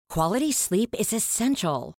Quality sleep is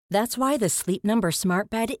essential. That's why the Sleep Number Smart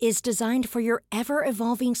Bed is designed for your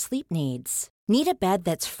ever-evolving sleep needs. Need a bed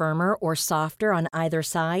that's firmer or softer on either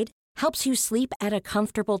side? Helps you sleep at a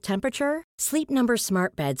comfortable temperature? Sleep Number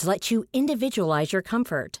Smart Beds let you individualize your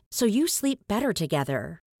comfort, so you sleep better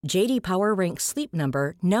together. J.D. Power ranks Sleep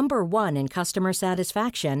Number number 1 in customer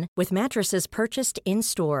satisfaction with mattresses purchased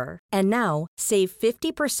in-store. And now, save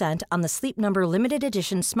 50% on the Sleep Number Limited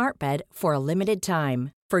Edition Smart Bed for a limited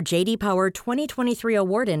time. For J.D. Power 2023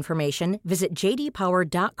 award information, visit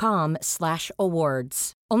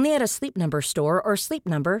jdpower.com/awards. Only at a Sleep Number store or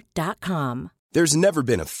sleepnumber.com. There's never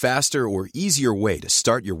been a faster or easier way to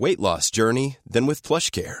start your weight loss journey than with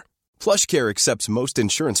PlushCare. PlushCare accepts most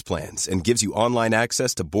insurance plans and gives you online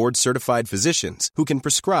access to board-certified physicians who can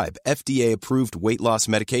prescribe FDA-approved weight loss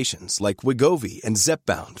medications like Wegovy and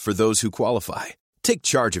Zepbound for those who qualify. Take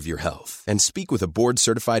charge of your health and speak with a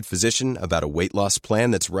board-certified physician about a weight loss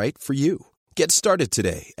plan that's right for you. Get started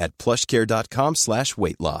today at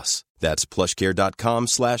plushcare.com/weight-loss. That's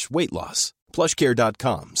plushcare.com/weight-loss.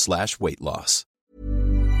 plushcare.com/weight-loss.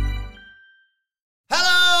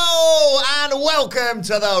 Hello and welcome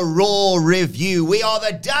to the Raw Review. We are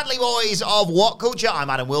the Dudley Boys of What Culture. I'm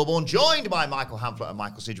Adam Wilborn, joined by Michael Hamflett and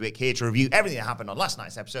Michael Sidgwick, here to review everything that happened on last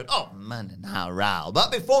night's episode of Monday Night Raw. But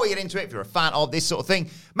before we get into it, if you're a fan of this sort of thing,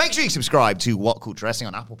 make sure you subscribe to What Culture Wrestling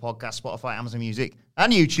on Apple Podcasts, Spotify, Amazon Music,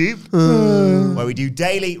 and YouTube, where we do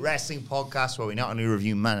daily wrestling podcasts where we not only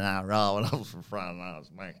review Monday Night Raw, but also Friday Night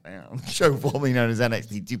SmackDown, show formerly known as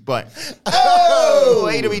NXT 2.0.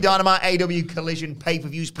 AEW Dynamite, AEW Collision,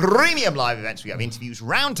 pay-per-views, premium live events. We have interviews,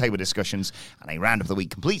 roundtable discussions, and a round of the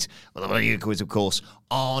week complete with a video quiz, of course,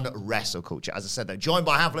 on Wrestle Culture. As I said, they're joined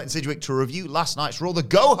by Hamflett and Sidgwick to review last night's Raw, the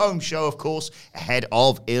go-home show, of course, ahead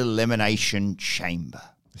of Elimination Chamber.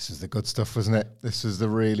 This is the good stuff, wasn't it? This is the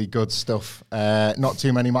really good stuff. Not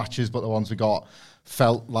too many matches, but the ones we got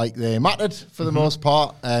felt like they mattered for the most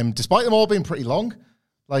part, despite them all being pretty long.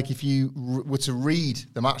 Like, if you were to read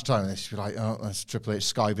the match time, you'd be like, oh, that's Triple H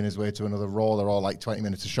skiving his way to another Raw. They're all like 20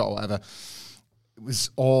 minutes a shot or whatever. It was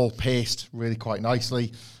all paced really quite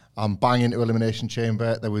nicely. Bang into Elimination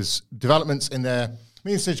Chamber. There was developments in there.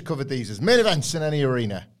 Me and Sidge covered these as main events in any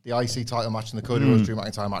arena. The IC title match and the Cody Rhodes Drew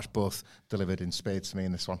McIntyre match both delivered in spades to me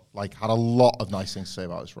in this one. Like, had a lot of nice things to say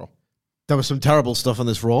about this Raw. There was some terrible stuff on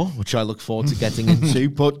this Raw, which I look forward to getting into.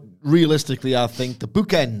 But realistically, I think the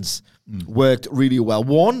bookends worked really well.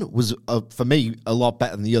 One was, for me, a lot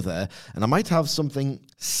better than the other. And I might have something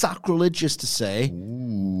sacrilegious to say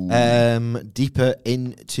deeper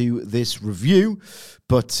into this review.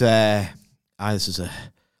 But this is a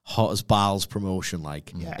hot as balls promotion.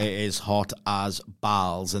 Like, it is hot as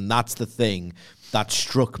balls. And that's the thing that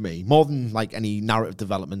struck me more than like any narrative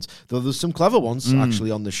developments, though there's some clever ones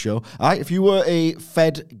actually on the show. All right, if you were a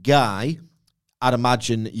Fed guy, I'd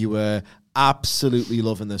imagine you were absolutely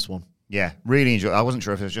loving this one. Yeah, really enjoyed. I wasn't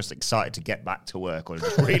sure if I was just excited to get back to work or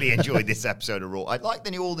just really enjoyed this episode of Raw. I like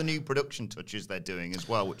all the new production touches they're doing as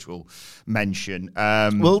well, which we'll mention.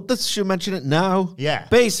 Well, let's should mention it now. Yeah,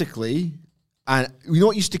 basically, and you know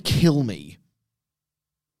what used to kill me?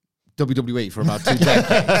 WWE for about 2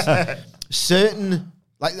 decades.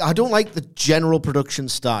 I don't like the general production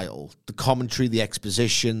style, the commentary, the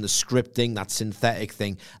exposition, the scripting, that synthetic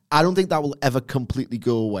thing. I don't think that will ever completely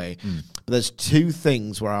go away. But there's 2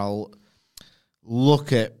 things where I'll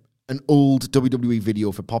look at an old WWE video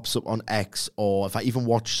if it pops up on X, or if I even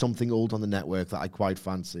watch something old on the network that I quite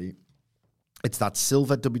fancy. It's that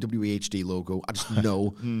silver WWE HD logo. I just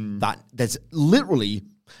know that there's literally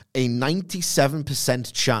a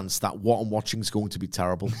 97% chance that what I'm watching is going to be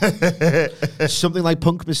terrible. Something like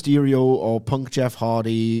Punk Mysterio or Punk Jeff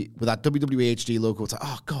Hardy with that WWE HD logo. It's like,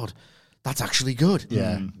 oh, God, that's actually good.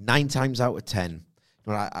 Yeah. 9 times out of 10.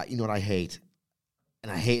 You know what I hate?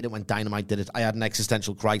 And I hated it when Dynamite did it. I had an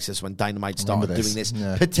existential crisis when Dynamite started doing this,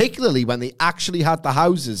 particularly when they actually had the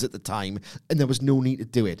houses at the time and there was no need to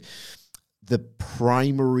do it. The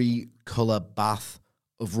primary color bath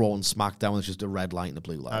of Raw and SmackDown is just a red light and a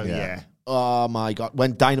blue light. Oh, yeah. Oh, my God.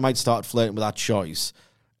 When Dynamite started flirting with that choice,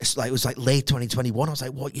 it was like late 2021. I was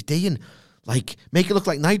like, what are you doing? Like, make it look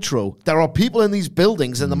like Nitro. There are people in these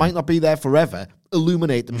buildings and they might not be there forever.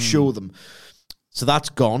 Illuminate them, show them. So that's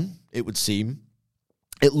gone, it would seem.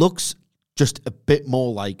 It looks just a bit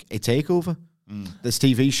more like a takeover, this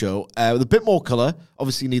TV show, with a bit more color.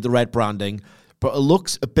 Obviously, you need the red branding. But it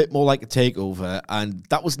looks a bit more like a takeover, and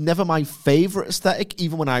that was never my favorite aesthetic,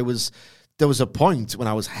 even when there was a point when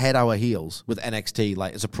I was head over heels with NXT,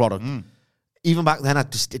 like, as a product. Even back then,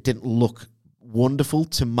 it didn't look wonderful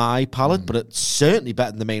to my palate, but it's certainly better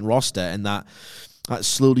than the main roster in that That's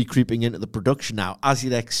slowly creeping into the production now, as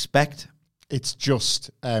you'd expect. It's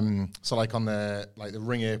just so like on the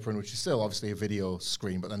ring apron, which is still obviously a video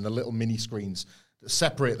screen, but then the little mini screens that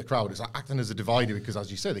separate the crowd is like acting as a divider because,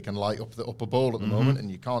 as you say, they can light up the upper bowl at the moment,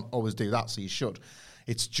 and you can't always do that, so you should.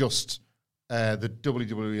 It's just the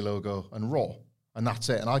WWE logo and Raw, and that's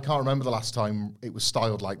it. And I can't remember the last time it was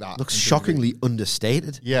styled like that. Looks shockingly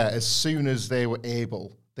understated. Yeah, as soon as they were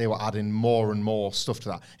able, they were adding more and more stuff to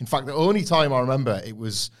that. In fact, the only time I remember it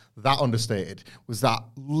was that understated was that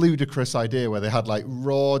ludicrous idea where they had like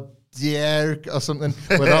Raw Derek or something,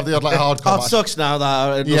 where they had like hardcore match. It sucks now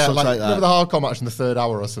that it sucks like that. Remember the hardcore match in the third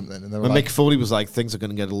hour or something? And they were when Mick Foley was like, things are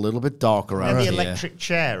going to get a little bit darker around the here. electric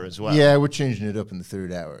chair as well. Yeah, we're changing it up in the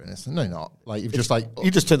third hour. And it's no, not. Like, you just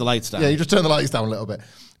turn the lights down. Yeah, you just turn the lights down a little bit.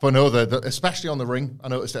 But no, especially on the ring, I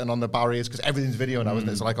noticed it, and on the barriers, because everything's video now, isn't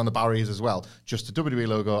it? So like on the barriers as well, just the WWE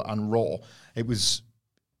logo and Raw. It was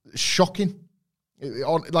shocking.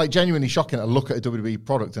 Genuinely shocking to look at a WWE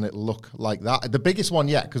product and it look like that. The biggest one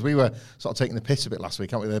yet, because we were sort of taking the piss a bit last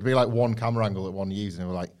week, aren't we? There'd be like one camera angle that one used, and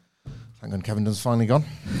we were like, thank God Kevin Dunn's finally gone.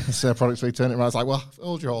 It's their product, so we turned it around. It's like, well,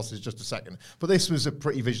 hold your horses just a second. But this was a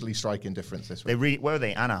pretty visually striking difference this week. Where were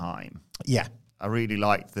they? Anaheim? Yeah. I really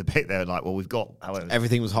liked the bit there, like, well, we've got... However,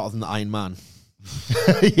 everything was hotter than the Iron Man.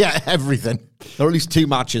 Yeah, everything. There were at least 2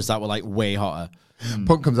 matches that were like way hotter.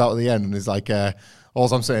 Punk comes out at the end and is like...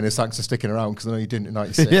 all I'm saying is thanks for sticking around because I know you didn't in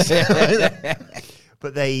 96.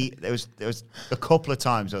 But there was a couple of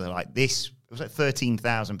times where they're like, this, it was like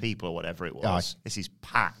 13,000 people or whatever it was. Aye. This is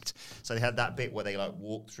packed. So they had that bit where they like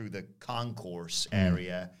walked through the concourse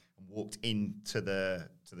area and walked into the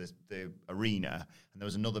arena. And there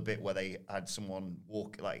was another bit where they had someone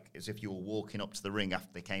walk like as if you were walking up to the ring after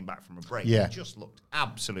they came back from a break. Yeah. It just looked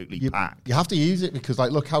absolutely packed. You have to use it because,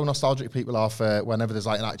 like, look how nostalgic people are for whenever there's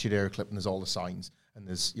like an Attitude Era clip and there's all the signs. And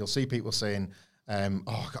you'll see people saying,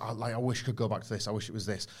 oh, God, like, I wish I could go back to this. I wish it was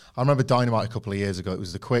this. I remember Dynamite a couple of years ago. It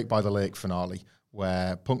was the Quake by the Lake finale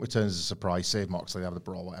where Punk returns as a surprise, save Moxley, have the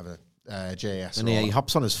brawl, whatever. JS. And he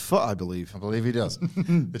hops on his foot, I believe. I believe he does.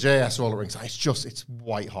 The JS roller rings. It's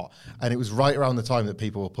white hot. And it was right around the time that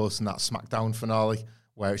people were posting that SmackDown finale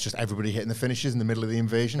where it's just everybody hitting the finishes in the middle of the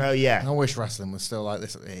invasion. Oh, yeah. And I wish wrestling was still like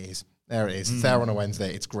this. It is. There it is. It's there on a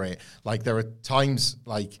Wednesday. It's great. Like, there are times,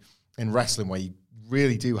 like, in wrestling where you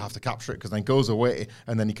really do have to capture it because then it goes away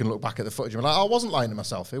and then you can look back at the footage and be like, oh, I wasn't lying to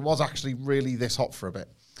myself. It was actually really this hot for a bit.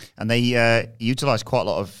 And they utilised quite a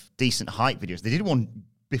lot of decent hype videos. They did one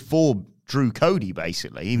before Drew Cody,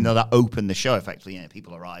 basically, even though that opened the show effectively. You know,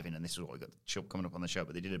 people arriving, and this is what we got coming up on the show.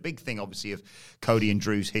 But they did a big thing, obviously, of Cody and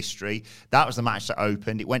Drew's history. That was the match that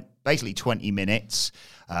opened. It went basically 20 minutes.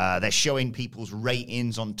 They're showing people's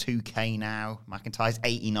ratings on 2K now. McIntyre's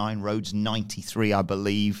 89, Rhodes 93, I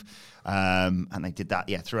believe. And they did that,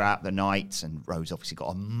 throughout the night. And Rhodes obviously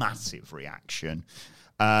got a massive reaction.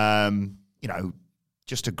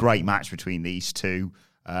 Just a great match between these two.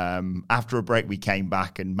 After a break, we came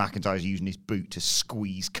back and McIntyre's using his boot to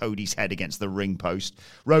squeeze Cody's head against the ring post.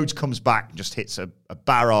 Rhodes comes back and just hits a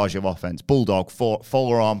barrage of offense. Bulldog,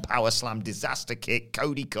 forearm, power slam, disaster kick,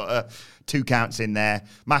 Cody cutter, 2 counts in there.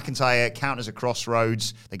 McIntyre counters across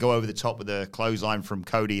Rhodes. They go over the top with a clothesline from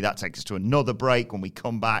Cody. That takes us to another break. When we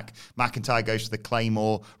come back, McIntyre goes to the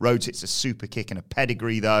Claymore. Rhodes hits a super kick and a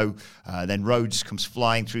pedigree, though. Then Rhodes comes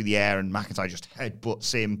flying through the air and McIntyre just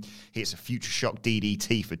headbutts him. Hits a future shock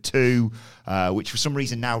DDT for 2, which for some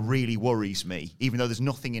reason now really worries me. Even though there's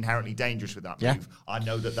nothing inherently dangerous with that move, I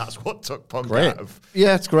know that's what took Punk out of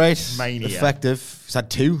it's great. Mania. Effective. He's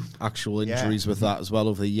had 2 actual injuries with that as well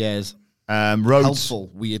over the years. Rhodes,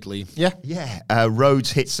 helpful, weirdly.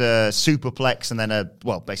 Rhodes hits a superplex and then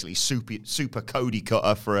basically super Cody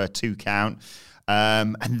cutter for a 2 count.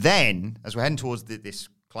 And then, as we're heading towards this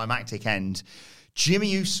climactic end, Jimmy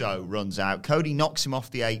Uso runs out. Cody knocks him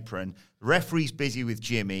off the apron. The referee's busy with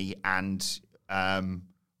Jimmy, and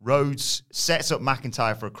Rhodes sets up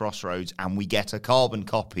McIntyre for a crossroads, and we get a carbon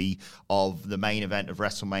copy of the main event of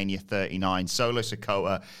WrestleMania 39. Solo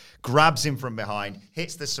Sikoa grabs him from behind,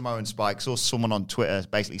 hits the Samoan spike. Saw someone on Twitter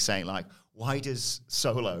basically saying, like, why does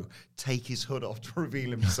Solo take his hood off to reveal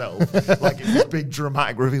himself? Like, it's this big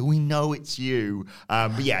dramatic reveal. We know it's you.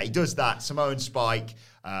 But yeah, he does that. Samoan spike.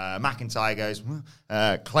 McIntyre goes,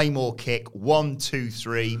 Claymore kick, 1, 2,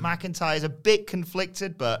 3. McIntyre's a bit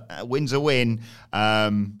conflicted, but wins a win.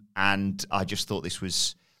 And I just thought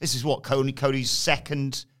this is what Cody's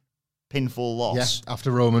second pinfall loss. Yeah,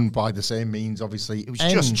 after Roman by the same means, obviously. It was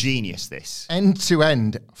just genius, this. End to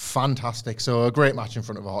end, fantastic. So a great match in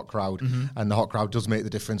front of a hot crowd. And the hot crowd does make the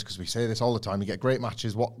difference, because we say this all the time. You get great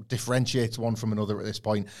matches. What differentiates one from another at this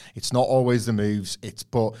point? It's not always the moves.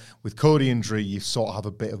 But with Cody and Drew, you sort of have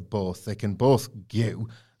a bit of both. They can both go.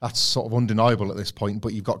 That's sort of undeniable at this point,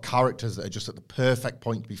 but you've got characters that are just at the perfect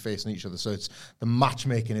point to be facing each other. So it's the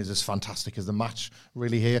matchmaking is as fantastic as the match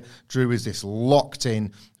really here. Drew is this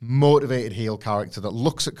locked-in, motivated heel character that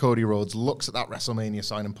looks at Cody Rhodes, looks at that WrestleMania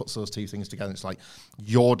sign and puts those two things together. It's like,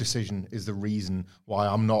 your decision is the reason why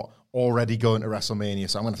I'm not already going to WrestleMania,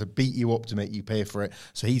 so I'm going to have to beat you up to make you pay for it.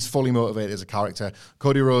 So he's fully motivated as a character.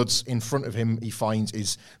 Cody Rhodes, in front of him, he finds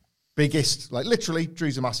is biggest, like literally,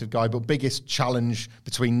 Drew's a massive guy, but biggest challenge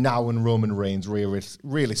between now and Roman Reigns,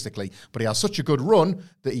 realistically. But he has such a good run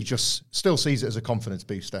that he just still sees it as a confidence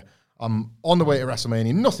booster. I'm on the way to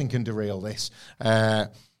WrestleMania. Nothing can derail this.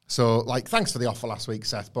 So, like, thanks for the offer last week,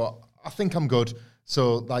 Seth, but I think I'm good.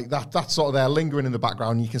 So, like, that's sort of there lingering in the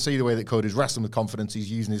background. You can see the way that Cody's wrestling with confidence. He's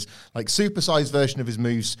using his, like, supersized version of his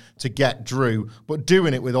moves to get Drew, but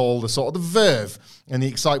doing it with all the sort of the verve and the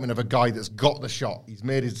excitement of a guy that's got the shot. He's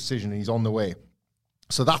made his decision and he's on the way.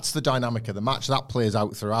 So that's the dynamic of the match. That plays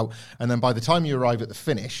out throughout. And then by the time you arrive at the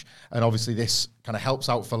finish, and obviously this kind of helps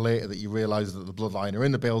out for later that you realise that the Bloodline are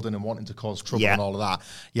in the building and wanting to cause trouble and all of that,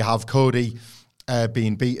 you have Cody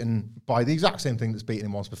being beaten by the exact same thing that's beaten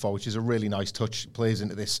him once before, which is a really nice touch. It plays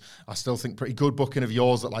into this, I still think, pretty good booking of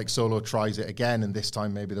yours that, like, Solo tries it again, and this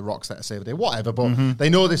time maybe The Rock's there to save the day, whatever. But they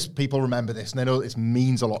know this, people remember this, and they know this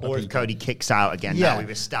means a lot to people. Or if Cody kicks out again, now we've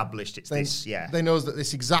established it's this, They know that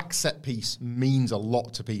this exact set piece means a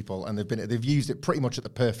lot to people, and they've used it pretty much at the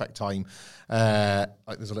perfect time.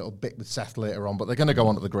 Like, there's a little bit with Seth later on, but they're going to go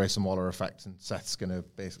on to the Grayson Waller effect, and Seth's going to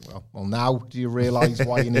basically, well, now do you realise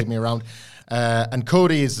why you need me around? And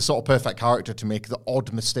Cody is the sort of perfect character to make the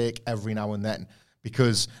odd mistake every now and then,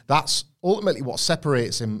 because that's ultimately what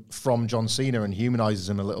separates him from John Cena and humanises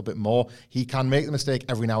him a little bit more. He can make the mistake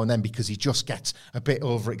every now and then because he just gets a bit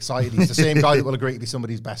overexcited. He's the same guy that will agree to be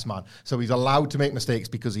somebody's best man. So he's allowed to make mistakes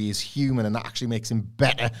because he is human, and that actually makes him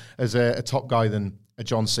better as a top guy than a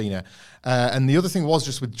John Cena. And the other thing was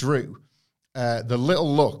just with Drew, the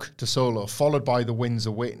little look to Solo followed by the win's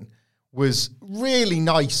a win was really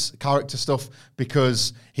nice character stuff,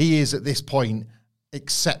 because he is at this point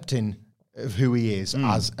accepting of who he is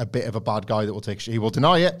as a bit of a bad guy that will take shit. He will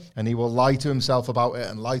deny it, and he will lie to himself about it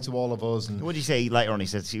and lie to all of us. And what did he say later on? He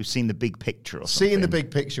says he was seeing the big picture or something. Seeing the big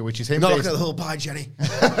picture, which is him. Not looking at the whole pie, Jenny.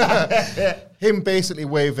 Him basically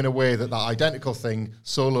waving away that identical thing,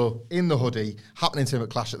 Solo in the hoodie, happening to him at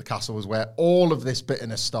Clash at the Castle, was where all of this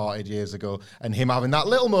bitterness started years ago. And him having that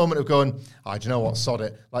little moment of going, do you know what, sod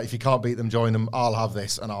it. Like, if you can't beat them, join them. I'll have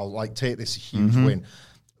this, and I'll, like, take this huge win.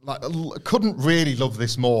 Like, couldn't really love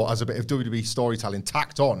this more as a bit of WWE storytelling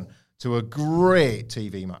tacked on to a great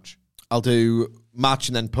TV match. I'll do match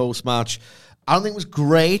and then post-match. I don't think it was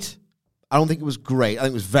great. I think it was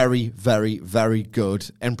very, very, very good,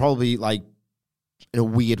 and probably, like, in a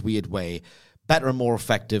weird way, better and more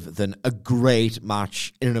effective than a great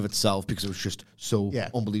match in and of itself, because it was just so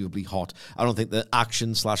unbelievably hot. I don't think the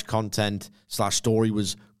action/content/story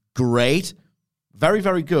was great. Very,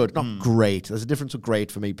 very good. Not great. There's a difference with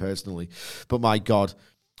great for me personally. But my God,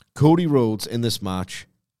 Cody Rhodes in this match,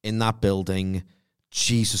 in that building,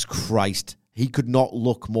 Jesus Christ, he could not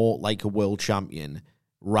look more like a world champion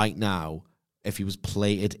right now if he was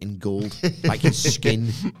plated in gold. Like, his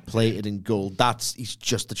skin plated in gold. He's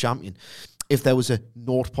just the champion. If there was a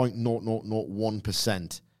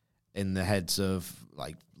 0.0001% in the heads of,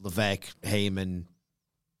 like, Levesque, Heyman,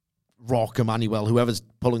 Rock, Emmanuel, whoever's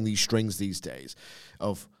pulling these strings these days,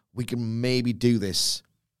 of we can maybe do this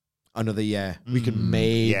another year. We can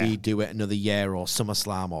maybe do it another year, or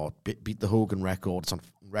SummerSlam, or beat the Hogan record. It's on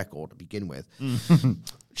record to begin with.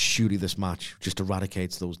 Surely this match just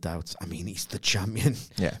eradicates those doubts. I mean, he's the champion.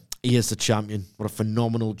 Yeah. He is the champion. What a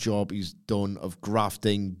phenomenal job he's done of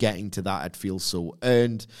grafting, getting to that. It feels so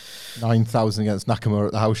earned. 9,000 against Nakamura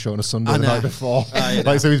at the house show on a Sunday the night before.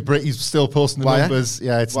 Like, so he's still posting the numbers.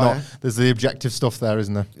 Yeah, it's not. There's the objective stuff there,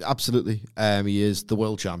 isn't there? Absolutely. He is the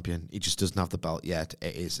world champion. He just doesn't have the belt yet.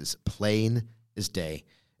 It is as plain as day.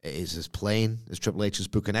 It is as plain as Triple H's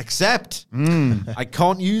booking, except I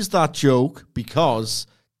can't use that joke because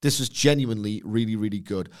this was genuinely really, really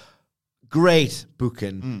good. Great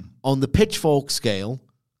booking. On the pitchfork scale,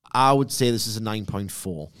 I would say this is a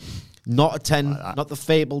 9.4. Not a 10, not the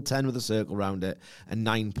fabled 10 with a circle around it, a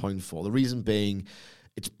 9.4. The reason being,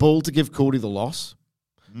 it's bold to give Cody the loss.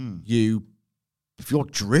 If you're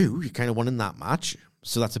Drew, you're kind of winning that match.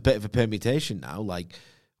 So that's a bit of a permutation now. Like,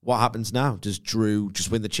 what happens now? Does Drew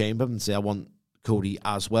just win the chamber and say, I want Cody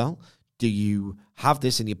as well? Do you have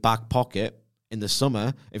this in your back pocket in the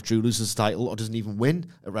summer if Drew loses the title or doesn't even win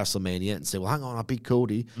at WrestleMania and say, well, hang on, I beat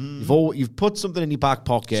Cody. You've put something in your back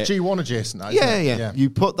pocket. It's G1 adjacent. Yeah. You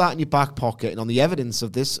put that in your back pocket, and on the evidence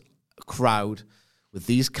of this crowd with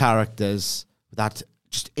these characters, that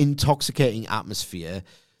just intoxicating atmosphere,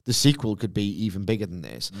 the sequel could be even bigger than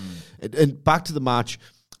this. And back to the match,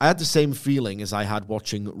 I had the same feeling as I had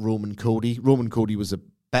watching Roman Cody. Roman Cody was a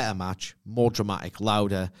better match, more dramatic,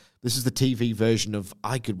 louder. This is the TV version of,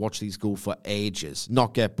 I could watch these go for ages,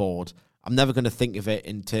 not get bored. I'm never going to think of it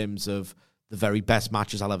in terms of the very best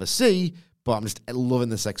matches I'll ever see, but I'm just loving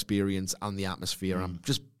this experience and the atmosphere. I'm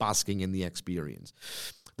just basking in the experience.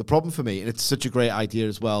 The problem for me, and it's such a great idea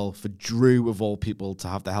as well, for Drew, of all people, to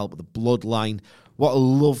have the help of the Bloodline. What a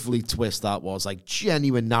lovely twist that was. Like,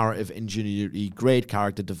 genuine narrative ingenuity, great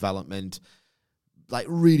character development. Like,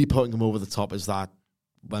 really putting him over the top is that.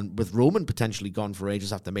 When with Roman potentially gone for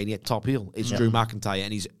ages after Mania, top heel is Drew McIntyre,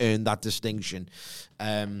 and he's earned that distinction.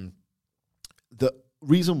 The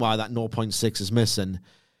reason why that 0.6 is missing,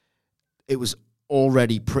 it was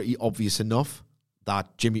already pretty obvious enough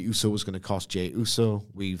that Jimmy Uso was going to cost Jey Uso.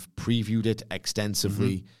 We've previewed it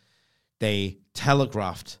extensively. They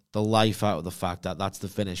telegraphed the life out of the fact that that's the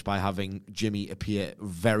finish by having Jimmy appear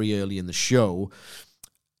very early in the show.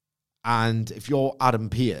 And if you're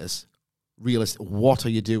Adam Pearce, what are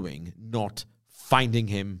you doing? Not finding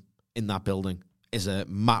him in that building is a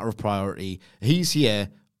matter of priority. He's here.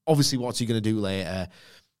 Obviously, what's he going to do later?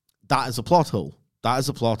 That is a plot hole.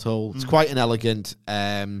 It's quite inelegant.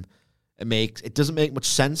 It doesn't make much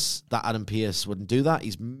sense that Adam Pearce wouldn't do that.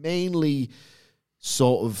 He's mainly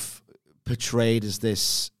sort of portrayed as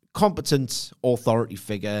this competent authority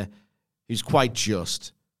figure who's quite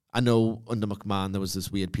just. I know under McMahon there was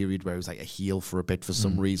this weird period where he was like a heel for a bit for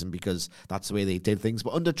some reason because that's the way they did things.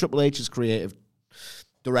 But under Triple H's creative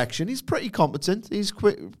direction, he's pretty competent. He's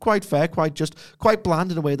quite fair, quite just, quite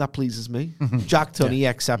bland in a way that pleases me. Jack Tunney,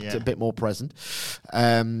 except a bit more present.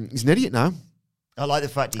 He's an idiot now. I like the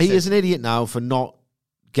fact he is an idiot now for not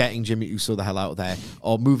getting Jimmy Uso the hell out of there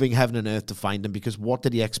or moving heaven and earth to find him, because what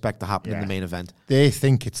did he expect to happen in the main event? They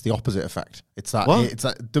think it's the opposite effect. It's that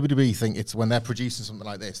WWE think it's when they're producing something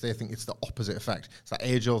like this, they think it's the opposite effect. It's that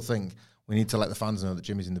age-old thing. We need to let the fans know that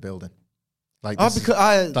Jimmy's in the building. Like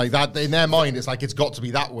that in their mind, it's like it's got to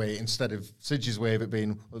be that way instead of Sidge's way of it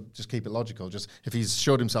being, well, just keep it logical. Just if he's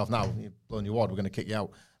showed himself now, you're blowing your wad, we're going to kick you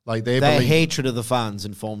out. Like their hatred of the fans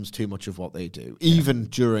informs too much of what they do, even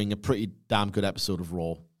during a pretty damn good episode of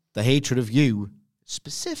Raw. The hatred of you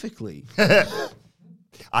specifically.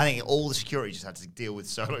 I think all the security just had to deal with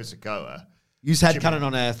Solo Sikoa. Use headcanon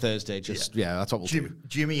on air Thursday. That's what we'll do.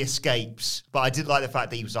 Jimmy escapes, but I did like the fact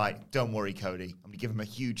that he was like, "Don't worry, Cody. I'm going to give him a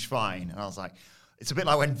huge fine." And I was like, it's a bit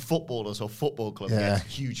like when footballers or football clubs get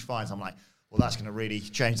huge fines. I'm like, well, that's going to really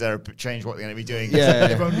change what they're going to be doing.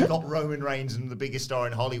 They've only got Roman Reigns and the biggest star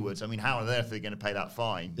in Hollywood. I mean, how on earth are they going to pay that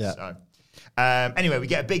fine? Yeah. So, anyway, we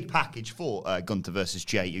get a big package for Gunther versus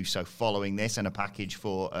Jey Uso following this, and a package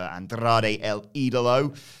for Andrade El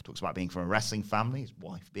Idolo. Talks about being from a wrestling family, his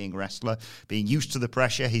wife being a wrestler, being used to the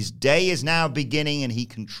pressure. His day is now beginning, and he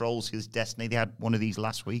controls his destiny. They had one of these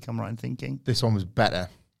last week, I'm right in thinking. This one was better.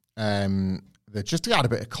 They just to add a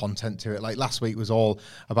bit of content to it. Like last week was all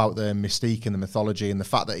about the mystique and the mythology and the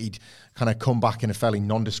fact that he'd kind of come back in a fairly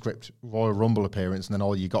nondescript Royal Rumble appearance, and then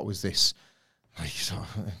all you got was this sort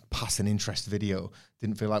of passing interest video.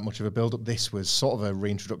 Didn't feel like much of a build-up. This was sort of a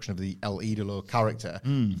reintroduction of the El Idolo character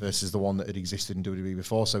versus the one that had existed in WWE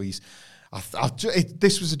before. So this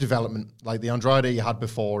was a development. Like the Andrade you had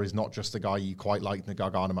before is not just the guy you quite liked in the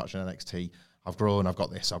Gargano match in NXT. I've grown, I've got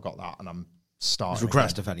this, I've got that, and I'm starting. It's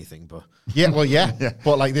regressed, if anything, but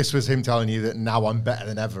But like this was him telling you that now I'm better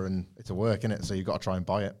than ever, and it's a work, innit? So you've got to try and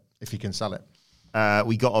buy it if you can sell it.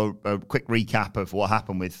 We got a quick recap of what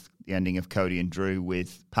happened with the ending of Cody and Drew,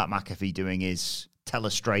 with Pat McAfee doing his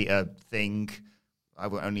telestrator thing.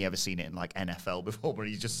 I've only ever seen it in like NFL before, but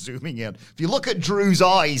he's just zooming in. If you look at Drew's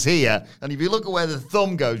eyes here, and if you look at where the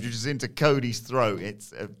thumb goes, which is into Cody's throat,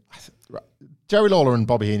 it's... Jerry Lawler and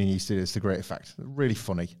Bobby Heenan used to do this to great effect. Really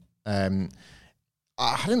funny. I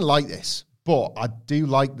didn't like this, but I do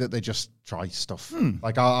like that they just try stuff.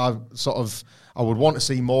 Like I would want to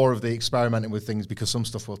see more of the experimenting with things, because some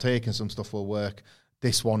stuff will take and some stuff will work.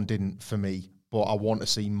 This one didn't for me, but I want to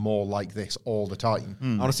see more like this all the time.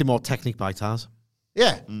 I want to see more technique by Taz.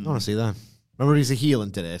 Yeah. I want to see that. Remember he's a heel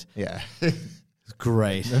and did it? Yeah. It's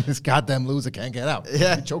great. This goddamn loser can't get out.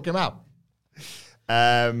 Yeah. You choke him out.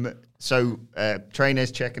 Trainers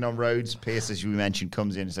checking on Rhodes. Pierce, as we mentioned,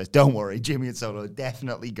 comes in and says, don't worry, Jimmy and Solo are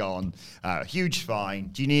definitely gone. Huge fine.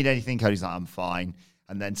 Do you need anything? Cody's like, I'm fine.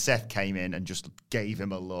 And then Seth came in and just gave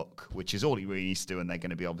him a look, which is all he really needs to do. And they're going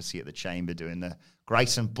to be obviously at the chamber doing the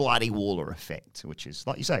Grayson Bloody Waller effect, which is,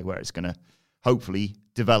 like you say, where it's going to hopefully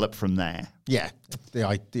develop from there. Yeah, the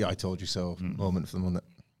I told you so moment for them, wasn't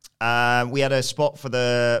it? We had a spot for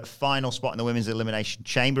the final spot in the Women's Elimination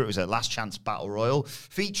Chamber. It was a last chance battle royal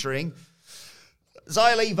featuring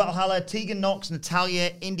Xia Li, Valhalla, Tegan Nox,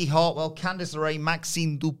 Natalya, Indy Hartwell, Candice LeRae,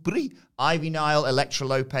 Maxine Dupri, Ivy Nile, Elektra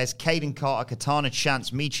Lopez, Kaden Carter, Katana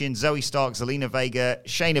Chance, Michin, Zoe Stark, Zelina Vega,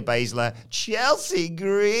 Shayna Baszler, Chelsea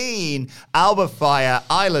Green, Alba Fire,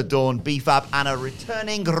 Isla Dawn, BFAB, and a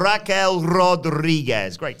returning Raquel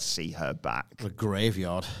Rodriguez. Great to see her back. A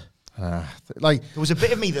graveyard. There was a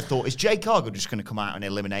bit of me that thought, is Jay Cargill just going to come out and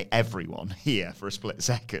eliminate everyone here for a split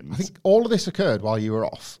second? I think all of this occurred while you were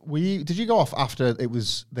off. Did you go off after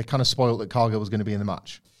they kind of spoiled that Cargill was going to be in the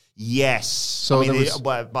match? Yes. So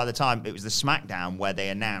by the time it was the SmackDown where they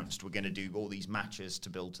announced we're going to do all these matches to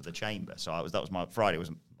build to the chamber. So that was my Friday. Was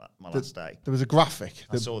my last day. There was a graphic.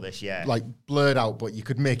 I saw this. Yeah, like blurred out, but you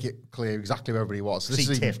could make it clear exactly where everybody was. So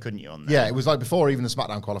see Tiff, couldn't you? On there? Yeah, it was like before even the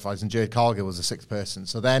SmackDown qualifiers, and Jade Cargill was the sixth person.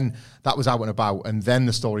 So then that was out and about, and then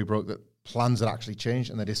the story broke that plans had actually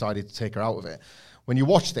changed, and they decided to take her out of it. When you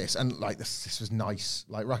watch this, and like this was nice.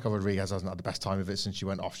 Like Raquel Rodriguez hasn't had the best time of it since she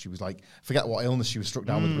went off. She was like, forget what illness she was struck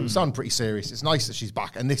down with, but it was sounding pretty serious. It's nice that she's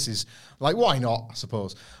back, and this is like, why not? I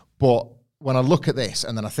suppose. But when I look at this,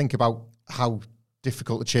 and then I think about how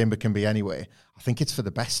difficult the chamber can be anyway, I think it's for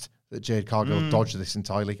the best that Jade Cargill dodged this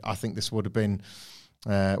entirely. I think this would have been,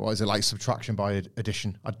 like subtraction by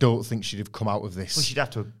addition. I don't think she'd have come out of this. Well, she'd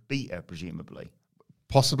have to have beat her, presumably.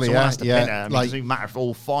 Possibly, Someone yeah. has to pin her. I mean, it doesn't even matter if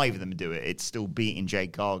all five of them do it. It's still beating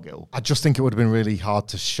Jade Cargill. I just think it would have been really hard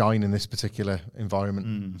to shine in this particular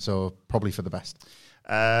environment. So probably for the best.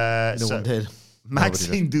 No one did.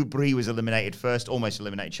 Maxine Dupri was eliminated first, almost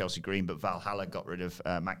eliminated Chelsea Green, but Valhalla got rid of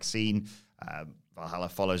Maxine. Valhalla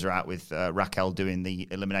follows her out with Raquel doing the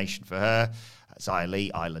elimination for her. Xia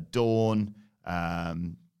Li, Isla Dawn.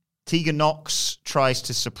 Tegan Nox tries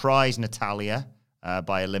to surprise Natalya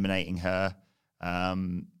by eliminating her.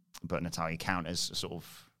 But Natalya counters a sort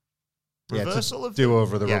of reversal of do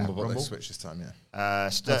over the Rumble, but they switch this time,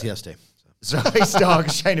 TSD. Zoe Stark,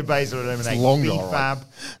 Shayna Baszler eliminates longer,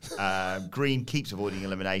 B-Fab. Green keeps avoiding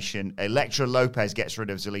elimination. Elektra Lopez gets rid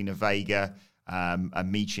of Zelina Vega and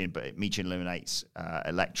Michin, but Michin eliminates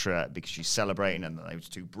Elektra because she's celebrating, and those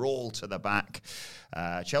two brawl to the back.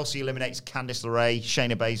 Chelsea eliminates Candice LeRae.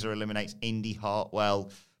 Shayna Baszler eliminates Indy Hartwell.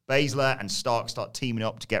 Baszler and Stark start teaming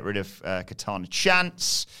up to get rid of Katana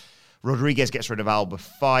Chance. Rodriguez gets rid of Alba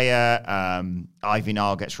Fire. Ivy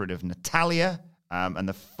Nile gets rid of Natalya. And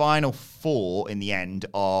the final four in the end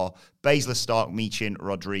are Baszler, Stark, Michin,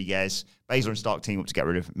 Rodriguez. Baszler and Stark team up to get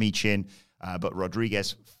rid of Michin. But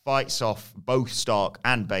Rodriguez fights off both Stark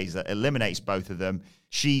and Baszler, eliminates both of them.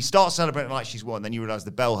 She starts celebrating like she's won. Then you realise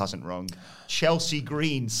the bell hasn't rung. Chelsea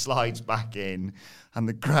Green slides back in. And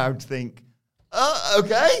the crowd think,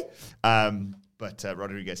 okay. But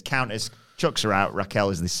Rodriguez counters, chucks her out. Raquel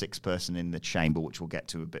is the sixth person in the chamber, which we'll get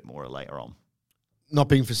to a bit more later on. Not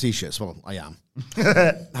being facetious, well, I am.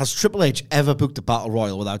 Has Triple H ever booked a battle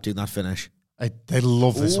royal without doing that finish? They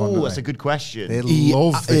love this one. Oh, that's a good question. They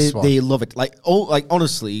love this one. They love it. Like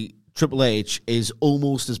honestly, Triple H is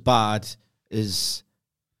almost as bad as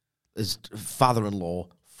father-in-law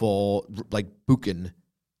for like booking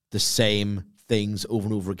the same things over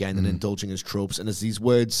and over again and indulging his tropes. And as these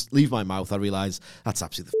words leave my mouth, I realize that's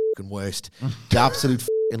absolutely the fucking worst. The absolute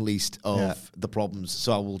least of the problems.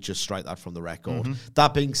 So I will just strike that from the record.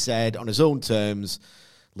 That being said, on his own terms,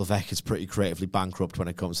 Levesque is pretty creatively bankrupt when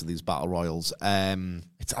it comes to these battle royals.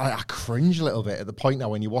 I cringe a little bit at the point now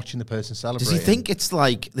when you're watching the person celebrate. Does he think it's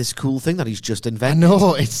like this cool thing that he's just invented?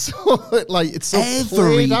 No, it's so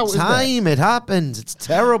every time it happens. It's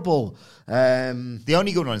terrible. The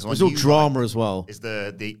only good one is there's no drama as well. Is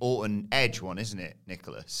the Orton Edge one, isn't it,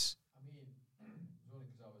 Nicholas?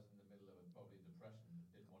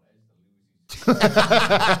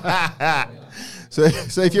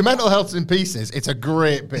 So if your mental health's in pieces, it's a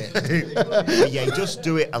great bit. Yeah, he does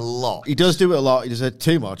do it a lot. He does do it a lot. He does it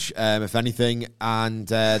too much, if anything. And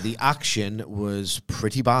the action was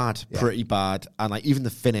pretty bad. Pretty bad. And like even the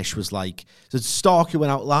finish was like, so Stark who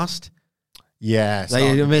went out last. Yeah.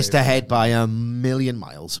 He missed ahead by a million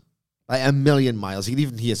miles. Like a million miles. You can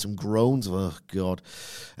even hear some groans. Oh, God.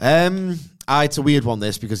 It's a weird one,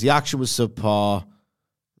 this, because the action was subpar.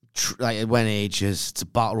 it went ages. It's a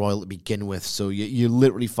battle royal to begin with, so you're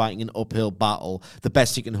literally fighting an uphill battle. The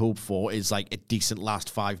best you can hope for is like a decent last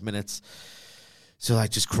 5 minutes. So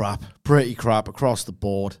like just pretty crap across the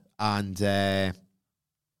board, and there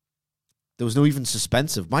was no even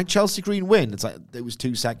suspense of my Chelsea Green win. It's like it was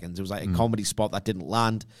 2 seconds. It was like a comedy spot that didn't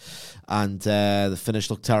land, and the finish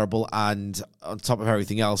looked terrible. And on top of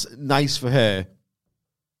everything else, nice for her,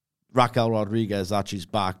 Raquel Rodriguez, that she's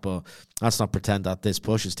back, but let's not pretend that this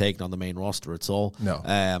push is taken on the main roster at all. No.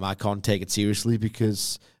 I can't take it seriously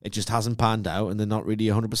because it just hasn't panned out, and they're not really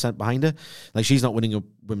 100% behind her. Like, she's not winning a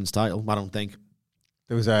women's title, I don't think.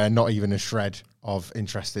 There was not even a shred of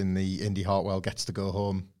interest in the Indy Hartwell gets to go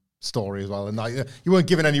home story as well. And like, you weren't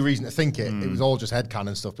given any reason to think it. It was all just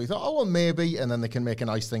headcanon stuff. But you thought, oh, well, maybe. And then they can make a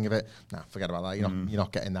nice thing of it. Nah, forget about that. You're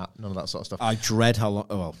not getting that. None of that sort of stuff. I dread how long...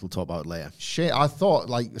 Oh, well, we'll talk about it later. Shit, I thought,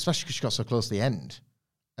 like, especially because she got so close to the end,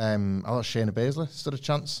 I thought Shayna Baszler stood a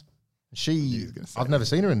chance. I've never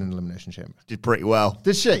seen her in an Elimination Chamber. Did pretty well.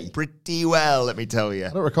 Did she? Pretty well, let me tell you. I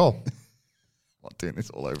don't recall. I'm not doing this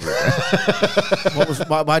all over again.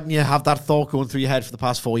 Why didn't you have that thought going through your head for the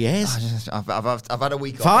past 4 years? I've had a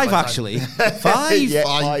week off. 5, actually. 5? Yeah,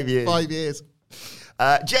 5 years. 5 years.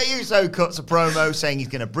 Jey Uso cuts a promo saying he's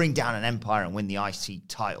going to bring down an empire and win the IC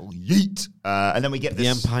title. Yeet. And then we get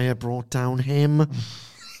this. The empire brought down him.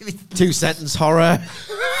 2-sentence horror.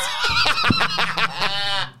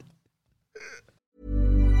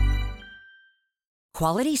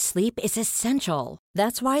 Quality sleep is essential.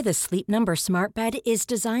 That's why the Sleep Number Smart Bed is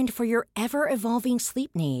designed for your ever-evolving sleep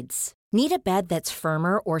needs. Need a bed that's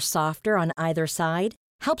firmer or softer on either side?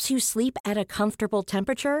 Helps you sleep at a comfortable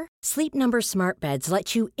temperature? Sleep Number Smart Beds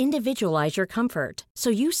let you individualize your comfort so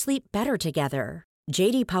you sleep better together.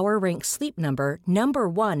 J.D. Power ranks Sleep Number number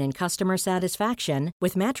 1 in customer satisfaction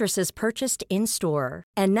with mattresses purchased in-store.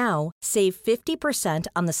 And now, save 50%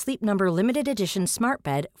 on the Sleep Number Limited Edition Smart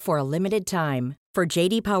Bed for a limited time. For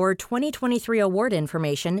J.D. Power 2023 award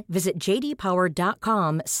information, visit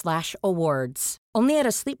jdpower.com/awards. Only at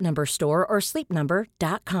a Sleep Number store or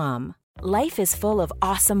sleepnumber.com. Life is full of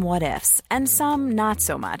awesome what-ifs, and some not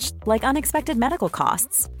so much, like unexpected medical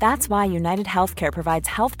costs. That's why United Healthcare provides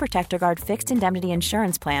Health Protector Guard fixed indemnity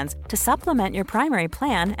insurance plans to supplement your primary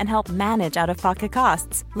plan and help manage out-of-pocket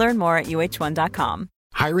costs. Learn more at uh1.com.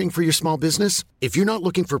 Hiring for your small business? If you're not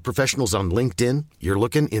looking for professionals on LinkedIn, you're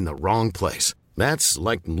looking in the wrong place. That's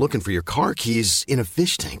like looking for your car keys in a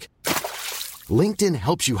fish tank. LinkedIn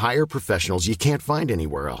helps you hire professionals you can't find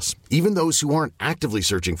anywhere else, even those who aren't actively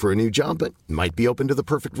searching for a new job but might be open to the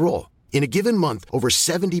perfect role. In a given month, over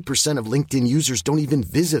 70% of LinkedIn users don't even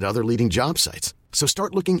visit other leading job sites. So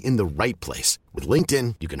start looking in the right place. With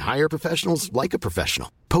LinkedIn, you can hire professionals like a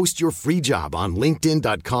professional. Post your free job on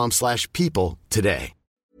linkedin.com/people today.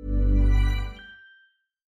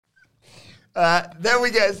 Then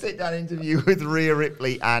we get a sit-down interview with Rhea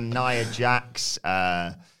Ripley and Nia Jax.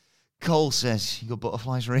 Cole says, "You got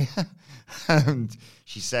butterflies, Rhea?" And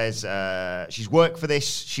she says she's worked for this.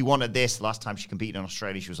 She wanted this. Last time she competed in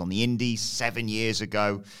Australia, she was on the Indies 7 years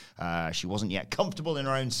ago. She wasn't yet comfortable in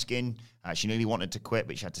her own skin. She nearly wanted to quit,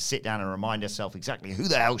 but she had to sit down and remind herself exactly who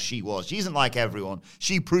the hell she was. She isn't like everyone.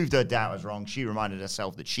 She proved her doubters wrong. She reminded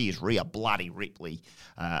herself that she is Rhea Bloody Ripley.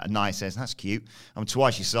 And Nia says, "That's cute. I'm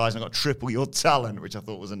twice your size and I've got triple your talent," which I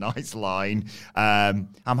thought was a nice line. "I'm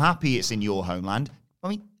happy it's in your homeland." I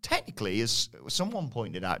mean, technically, as someone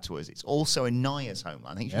pointed out to us, it's also in Nia's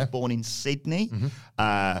homeland. I think she was born in Sydney.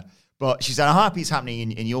 But she said, "I'm happy it's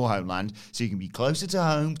happening in your homeland so you can be closer to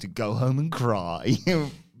home to go home and cry."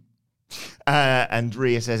 And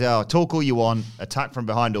Rhea says, "Oh, talk all you want, attack from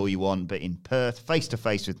behind all you want, but in Perth,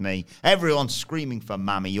 face-to-face with me, everyone's screaming for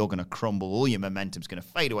Mammy. You're going to crumble. All your momentum's going to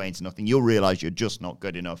fade away into nothing. You'll realise you're just not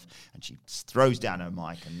good enough." And she throws down her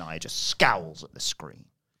mic, and Nia just scowls at the screen.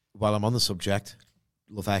 While I'm on the subject,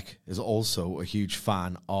 Levesque is also a huge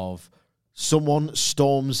fan of someone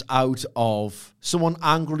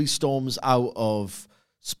angrily storms out of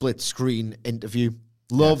split screen interview.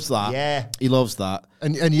 Loves that. Yeah. He loves that.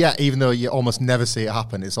 And yeah, even though you almost never see it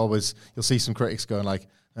happen, it's always, you'll see some critics going like,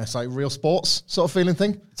 it's like real sports sort of feeling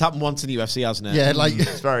thing. It's happened once in the UFC, hasn't it? Yeah, like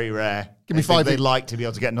It's very rare. Give me 5. They'd like to be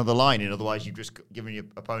able to get another line in, otherwise you've just given your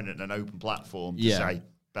opponent an open platform to say,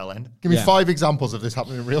 bell end. Give me 5 examples of this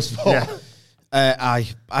happening in real sport. Yeah. I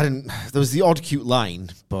didn't. There was the odd cute line,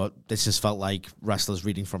 but this just felt like wrestlers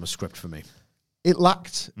reading from a script for me. It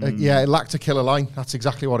lacked, it lacked a killer line. That's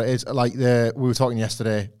exactly what it is. Like we were talking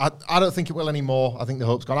yesterday. I don't think it will anymore. I think the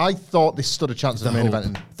hope's gone. I thought this stood a chance of the main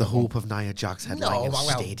event. The hope of Nia Jax headlining a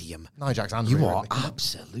stadium. Nia Jax and You Rhea are Ripley.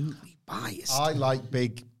 absolutely biased. I like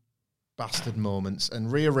big bastard moments.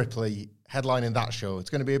 And Rhea Ripley headlining that show, it's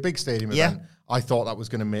going to be a big stadium event. I thought that was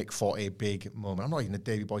going to make for a big moment. I'm not even a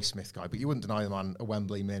Davey Boy Smith guy, but you wouldn't deny the man a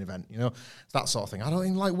Wembley main event, you know? That sort of thing. I don't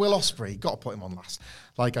even like Will Ospreay. Got to put him on last.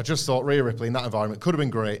 Like, I just thought Rhea Ripley in that environment could have been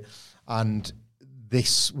great. And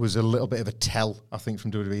this was a little bit of a tell, I think,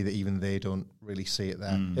 from WWE that even they don't really see it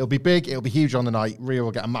there. It'll be big. It'll be huge on the night. Rhea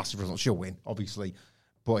will get a massive result. She'll win, obviously.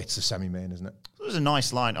 But it's a semi-main, isn't it? It was a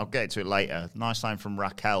nice line. I'll get to it later. Nice line from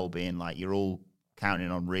Raquel being like, you're all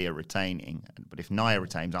counting on Rhea retaining. But if Nia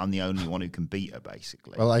retains, I'm the only one who can beat her,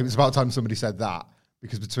 basically. Well, it was about time somebody said that.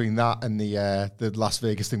 Because between that and the Las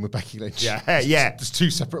Vegas thing with Becky Lynch, there's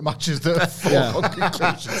two separate matches that are foregone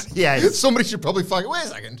conclusions. Somebody should probably flag it. Wait a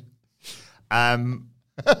second.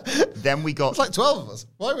 Then we got... It's like 12 of us.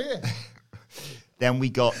 Why are we here? Then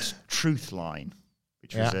we got Truth Line,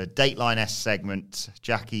 which was a Dateline-esque segment.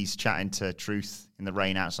 Jackie's chatting to Truth in the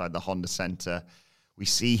rain outside the Honda Center. We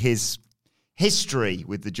see his history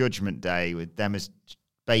with the Judgment Day, with them as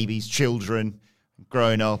babies, children,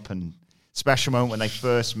 growing up, and special moment when they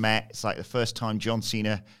first met. It's like the first time John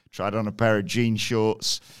Cena tried on a pair of jean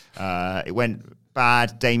shorts. It went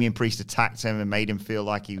bad. Damian Priest attacked him and made him feel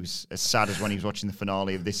like he was as sad as when he was watching the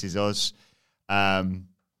finale of This Is Us.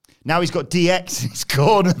 Now he's got DX in his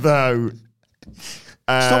corner, though.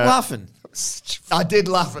 Stop laughing. I did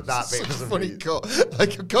laugh at that bit. Such a funny cut.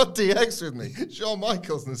 Like, I've got DX with me. Shawn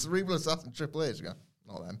Michaels and the Cerebral Assassin Triple H. Go,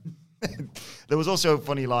 not them. There was also a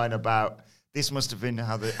funny line about this must have been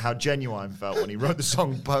how Genuine felt when he wrote the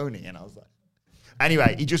song Pony, and I was like,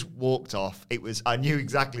 anyway, he just walked off. I knew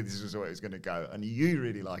exactly this was where it was going to go, and you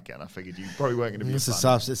really like it, and I figured you probably weren't going to be a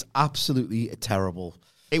fan. It's absolutely terrible.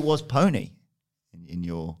 It was Pony, in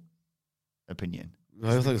your opinion.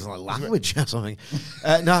 I think it's like language or something.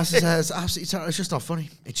 No, it's absolutely terrible. It's just not funny.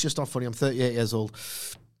 It's just not funny. I'm 38 years old.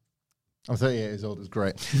 I'm 38 years old. It's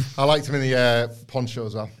great. I liked him in the poncho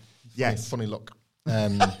as well. Yes. Funny look. Is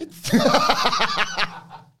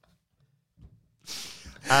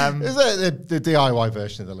it the DIY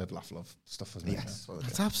version of the Live, Laugh, Love stuff, isn't it? Yes.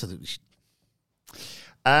 It's absolutely...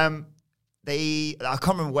 I can't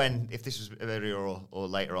remember when, if this was earlier or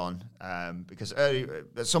later on, because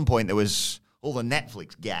at some point there was all the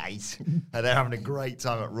Netflix guys, and they're having a great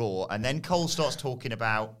time at Raw, and then Cole starts talking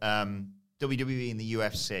about WWE and the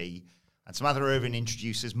UFC, and Samantha Irvin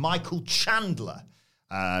introduces Michael Chandler,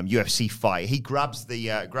 UFC fighter. He grabs the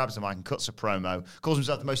mic and cuts a promo, calls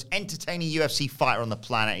himself the most entertaining UFC fighter on the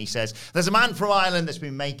planet. He says, there's a man from Ireland that's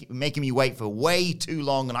been making me wait for way too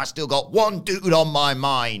long, and I still got one dude on my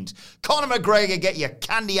mind. Conor McGregor, get your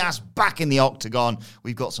candy ass back in the octagon.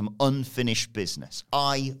 We've got some unfinished business.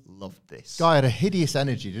 I loved this. Guy had a hideous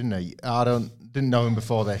energy, didn't he? I didn't know him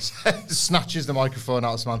before this. Snatches the microphone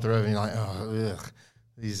out of Samantha Irvin, like, oh, ugh.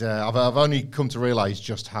 I've only come to realise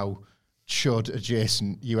just how chud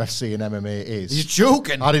adjacent UFC and MMA is. You're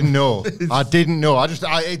joking. I didn't know.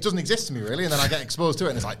 It doesn't exist to me, really, and then I get exposed to it,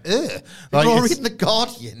 and it's like, ugh. Like, you're reading The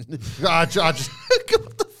Guardian. I just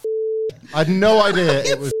I had no idea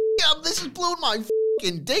it was. This has blown my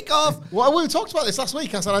fucking dick off. Well, we talked about this last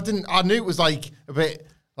week. I said I knew it was like a bit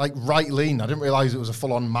like right lean. I didn't realise it was a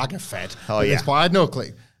full on MAGA fed. Oh yeah. I had no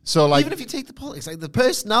clue. So like, even if you take the politics, like the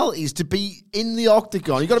personalities to be in the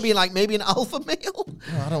octagon, you got to be like maybe an alpha male.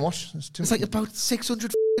 No, I don't watch. It's like about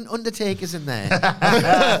 600 Undertakers in there.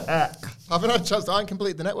 I haven't had a chance. I haven't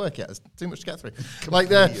completed the network yet. There's too much to get through. Like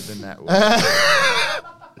the network.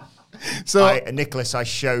 So Nicholas, I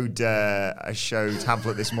showed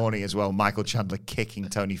Hamlet this morning as well. Michael Chandler kicking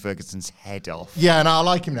Tony Ferguson's head off. Yeah, and I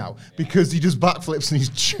like him now because he does backflips and he's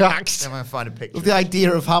jacked. I'm gonna find a picture. With the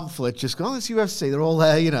idea of Hamlet just going, it's UFC. They're all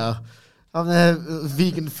there, you know, having their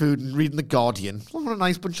vegan food and reading The Guardian. What a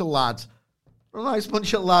nice bunch of lads. What a nice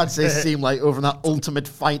bunch of lads they seem like over in that Ultimate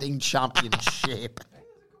Fighting Championship.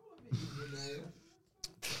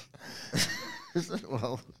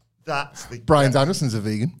 Well... That's the Brian Danielson's a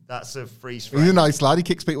vegan. That's a freeze frame. He's a nice lad. He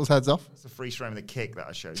kicks people's heads off. That's a freeze frame of the kick that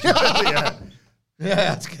I showed you. Yeah,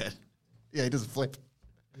 that's good. Yeah, he does a flip.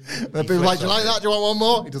 Then people are like, do you like that? Do you want one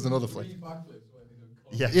more? He does another flip.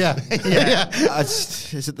 Yeah.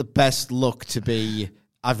 Is it the best look to be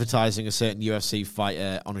advertising a certain UFC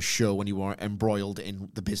fighter on a show when you are embroiled in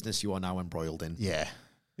the business you are now embroiled in? Yeah.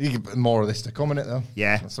 You get more of this to come in it, though.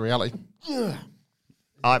 Yeah. That's the reality.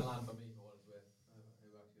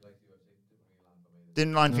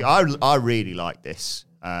 Didn't land for you. I really like this.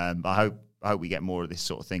 I hope we get more of this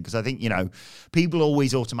sort of thing because I think, you know, people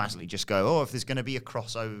always automatically just go, oh, if there's going to be a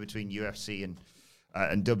crossover between UFC and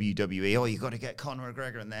WWE, you've got to get Conor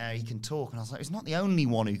McGregor in there. He can talk. And I was like, he's not the only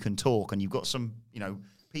one who can talk. And you've got some, you know,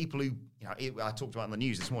 people who, I talked about in the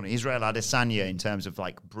news this morning, Israel Adesanya, in terms of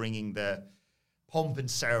like bringing the pomp and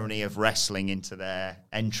ceremony of wrestling into their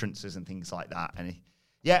entrances and things like that. And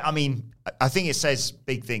I think it says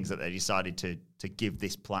big things that they decided to give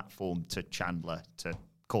this platform to Chandler to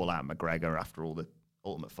call out McGregor after all the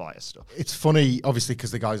Ultimate Fighter stuff. It's funny, obviously, because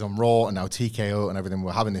the guys on Raw and now TKO and everything,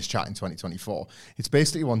 we're having this chat in 2024. It's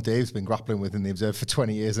basically one Dave's been grappling with in the Observer for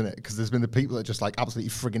 20 years, isn't it? Because there's been the people that just like absolutely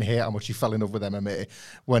frigging hate how much he fell in love with MMA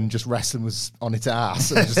when just wrestling was on its ass.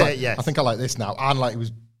 And just like, yes. I think I like this now. And like it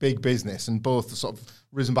was big business, and both sort of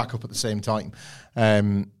risen back up at the same time.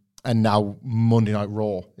 And now Monday Night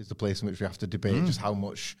Raw is the place in which we have to debate just how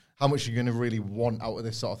much you're going to really want out of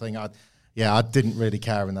this sort of thing. I didn't really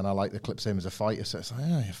care, and then I like the clips him as a fighter, so it's like,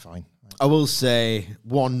 you're fine. I will say,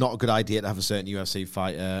 one, not a good idea to have a certain UFC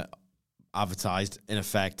fighter advertised, in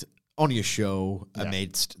effect, on your show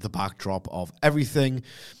amidst the backdrop of everything.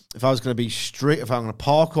 If I was going to be strict, if I'm going to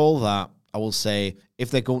park all that, I will say, if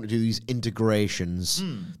they're going to do these integrations,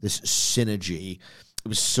 this synergy, it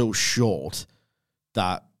was so short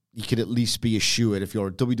that you could at least be assured, if you're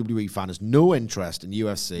a WWE fan, has no interest in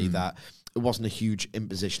UFC, that it wasn't a huge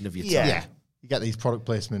imposition of your time. Yeah. You get these product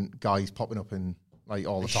placement guys popping up in like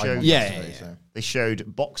all the time. So. They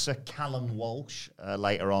showed boxer Callum Walsh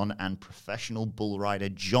later on and professional bull rider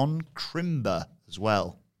John Crimber as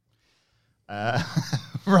well.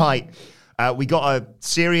 Right. We got a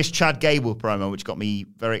serious Chad Gable promo, which got me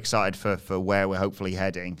very excited for where we're hopefully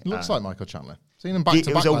heading. Looks like Michael Chandler. Seen him back to back.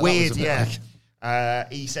 It was a weird,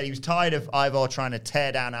 he said he was tired of Ivar trying to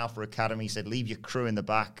tear down Alpha Academy. He said, leave your crew in the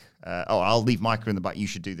back. I'll leave my crew in the back. You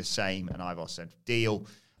should do the same. And Ivar said, deal.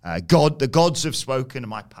 The gods have spoken, and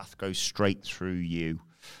my path goes straight through you.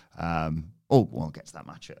 We'll get to that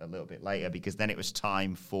match a little bit later, because then it was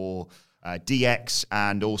time for DX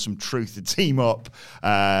and Awesome Truth to team up.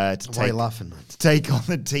 Why are you laughing, man? To take on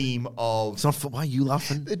the team of... It's not why are you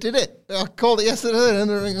laughing? They did it. I called it yesterday.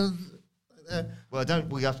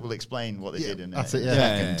 We'll explain what they did in that's it.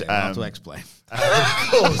 I'll have to explain. Of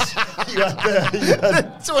course. You had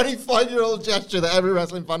the 25-year-old gesture that every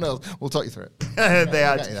wrestling fan knows. We'll talk you through it.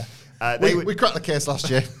 We cracked the case last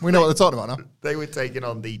year. We know what they're talking about now. They were taking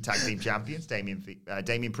on the tag team champions, Damian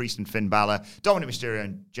Priest and Finn Balor, Dominic Mysterio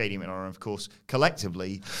and JD McDonough, of course,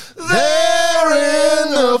 collectively. They're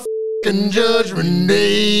in the fucking judgment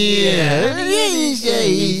day.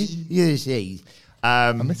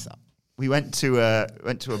 I missed that. We went to a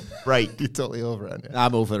break. You're totally over it, aren't you?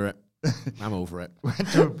 I'm over it. Went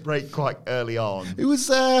to a break quite early on. It was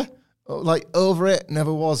over it,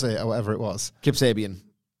 never was it, or whatever it was. Kip Sabian.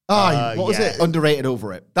 What was it? Underrated,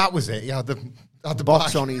 over it. That was it. Yeah, the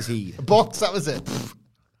box on his head. The box, that was it.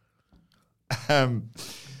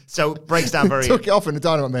 So it breaks down very... Took it off in the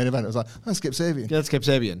Dynamite main event. It was like, that's Kip Sabian. Yeah, that's Kip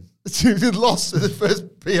Sabian. He lost the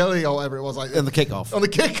first PLE or whatever it was. On the kickoff. On the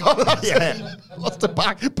kickoff. Lost a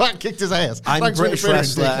back kicked his ass. I'm a British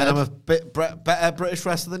wrestler, and I'm a bit better British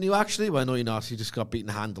wrestler than you, actually. Well, no, you're not. You just got beaten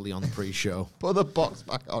handily on the pre-show. Put the box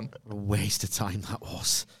back on. What a waste of time that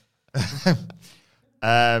was.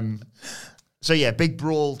 Big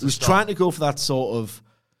brawl. He was trying to go for that sort of,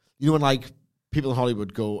 when like people in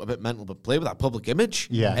Hollywood go a bit mental, but play with that public image,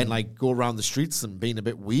 and like go around the streets and being a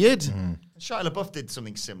bit weird. Shia LaBeouf did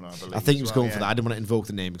something similar, I believe. I think he was going for that. I didn't want to invoke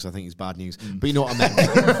the name because I think it's bad news. But you know what I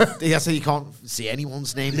meant? Yeah, so you can't see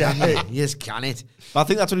anyone's name. You just can it. But I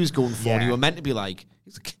think that's what he was going for. And you were meant to be like,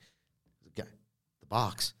 the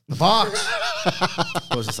box. The box.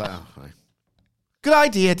 I was just like, right. Good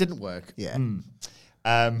idea, didn't work. Yeah.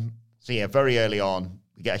 Very early on,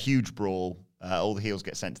 we get a huge brawl. All the heels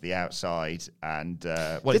get sent to the outside, and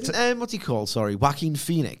what's he called? Sorry, Joaquin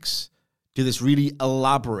Phoenix do this really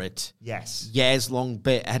elaborate, years-long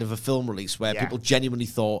bit ahead of a film release where people genuinely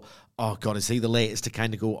thought, "Oh God, is he the latest to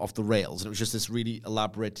kind of go off the rails?" And it was just this really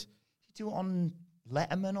elaborate. Did he do it on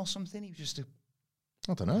Letterman or something? He was just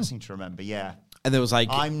I don't know. I seem to remember. Yeah, and there was like,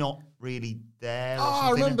 I'm not really there.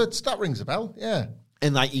 I remember. That rings a bell. Yeah,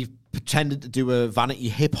 and like he pretended to do a vanity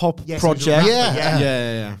hip hop project.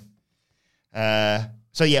 Yeah.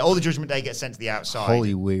 All the Judgment Day gets sent to the outside.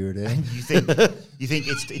 Holy weird, eh? And you think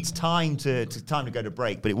it's time to go to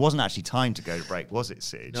break, but it wasn't actually time to go to break, was it,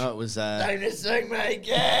 Sid? No, it was They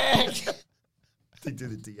do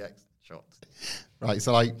the DX shot. Right,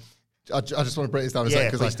 so like I just want to break this down a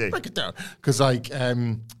second because break it down. Because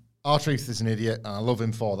R-Truth is an idiot and I love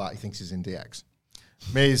him for that. He thinks he's in DX.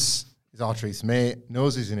 Miz is R-Truth's mate,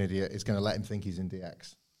 knows he's an idiot, is gonna let him think he's in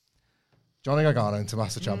DX. Johnny Gargano and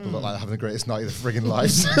Tommaso Ciampa look like having the greatest night of their friggin'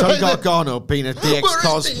 lives. Johnny Gargano being a DX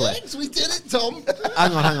cosplay. DX, we did it, Tom.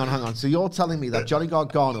 Hang on. So you're telling me that Johnny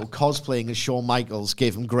Gargano cosplaying as Shawn Michaels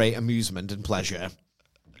gave him great amusement and pleasure?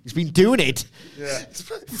 He's been doing it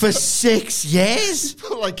for 6 years.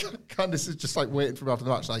 Like, Candice is just like waiting for him after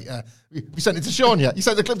the match. Like, you sent it to Sean yet? You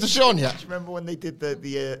sent the clip to Sean yet? Do you remember when they did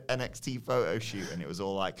the NXT photo shoot and it was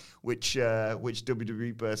all like, which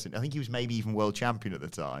WWE person? I think he was maybe even world champion at the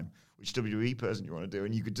time. Which WWE person you want to do?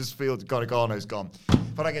 And you could just feel Gargano's gone.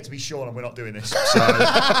 If I don't get to be Sean, and we're not doing this. So.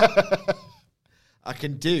 I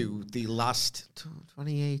can do the last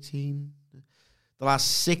 2018, the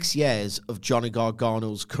last 6 years of Johnny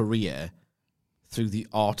Gargano's career through the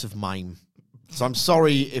art of mime. So I'm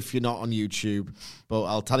sorry if you're not on YouTube, but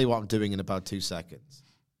I'll tell you what I'm doing in about 2 seconds.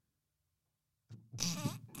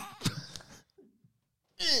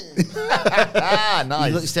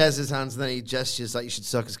 Nice. He stares his hands and then he gestures like you should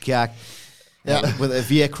suck his cock. Yeah, with a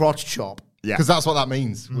via crotch chop. Yeah, because that's what that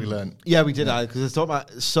means. We learned. Yeah, we did. Because it's talking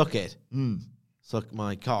about suck it, suck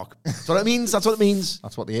my cock. That's what it means. That's what it means.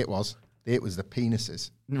 That's what the it was. The it was the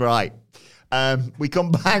penises. Right. We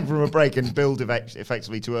come back from a break and build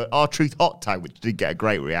effectively to our Truth hot tag, which did get a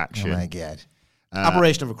great reaction. Oh my God!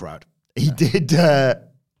 Aberration of a crowd. He did.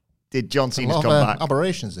 Did John Cena's come back?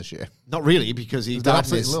 Aberrations this year. Not really, because he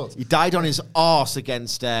died on his arse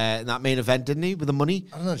against that main event, didn't he? With the money.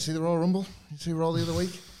 I don't know. Did you see the Royal Rumble? Did you see Raw the other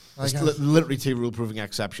week? There's literally 2 rule-proving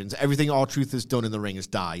exceptions. Everything R-Truth has done in the ring has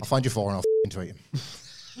died. I'll find you 4 and I'll tweet him.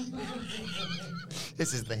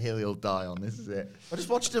 This is the hill he'll die on. This is it. I've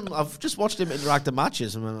just watched him interact in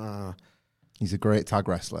matches. He's a great tag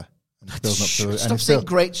wrestler. Stop saying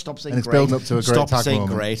great. Stop saying and great. It's building up to a great Stop tag saying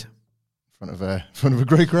moment. great. In front of a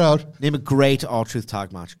great crowd. Name a great R-Truth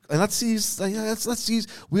tag match. And let's use.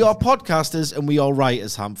 We are podcasters and we are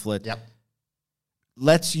writers, Hamflet. Yep.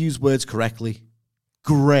 Let's use words correctly.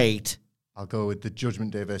 Great. I'll go with the Judgment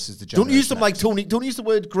Day versus the Generation Don't use them X. like Tony. Don't use the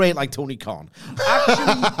word great like Tony Khan.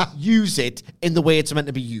 Actually use it in the way it's meant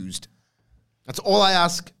to be used. That's all I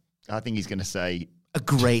ask. I think he's going to say a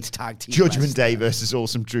great tag team. Judgment Day versus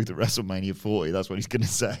Awesome Truth at WrestleMania 40. That's what he's going to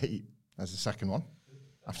say. That's the second one.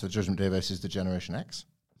 After the Judgment Day versus the Generation X.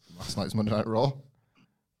 Last night's Monday Night Raw.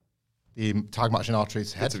 The tag match in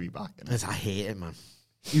R-Truth's head. Good to be back. I hate it, man.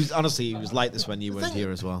 He was like this when you weren't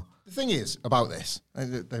here as well. The thing is about this, Do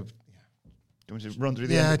you want to run through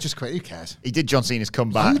the yeah, end? just quick. Who cares? He did John Cena's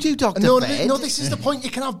comeback. You do, Dr. No, Fed. no, this is the point.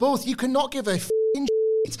 You can have both. You cannot give a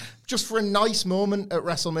shit just for a nice moment at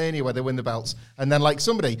WrestleMania where they win the belts. And then, like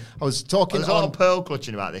somebody, I was talking There's a lot of pearl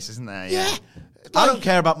clutching about this, isn't there? Yeah. I don't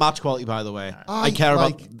care about match quality, by the way. I care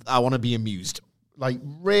about. I want to be amused. Like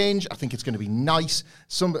range, I think it's going to be nice.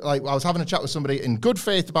 I was having a chat with somebody in good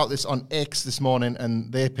faith about this on X this morning,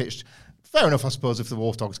 and they pitched. Fair enough, I suppose, if the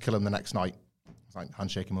Wolf Dogs kill him the next night. It's like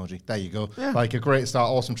handshake emoji. There you go. Yeah. Like a great start,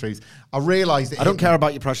 awesome truth. I realised I don't care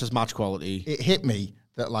about your precious match quality. It hit me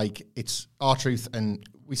that like it's R-Truth, and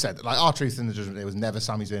we said that like R-Truth in the Judgment Day was never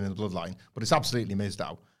Sami Zayn in the Bloodline, but it's absolutely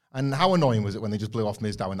Mizdow. And how annoying was it when they just blew off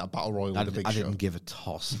Mizdow in that battle royal with the Big Show? I didn't give a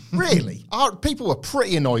toss. Really? People were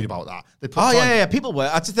pretty annoyed about that. Yeah, people were.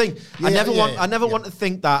 That's the thing. I never want to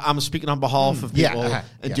think that I'm speaking on behalf of people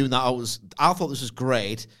doing that. I thought this was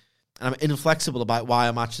great, and I'm inflexible about why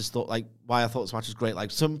I thought this match was great.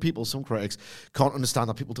 Like some critics can't understand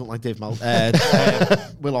that people don't like Will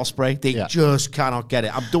Ospreay. They just cannot get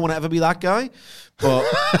it. I don't want to ever be that guy, but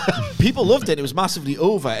people loved it. It was massively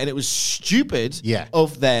over, and it was stupid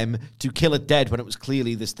of them to kill it dead when it was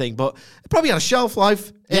clearly this thing. But it probably had a shelf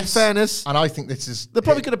life, in fairness. And I think they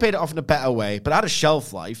probably could have paid it off in a better way, but it had a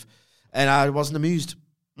shelf life, and I wasn't amused.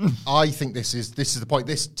 I think this is the point.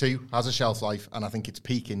 This too has a shelf life, and I think it's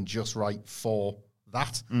peaking just right for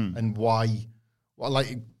that. And why? Well,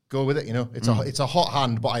 like go with it. You know, it's a hot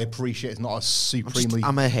hand, but I appreciate it's not a supremely.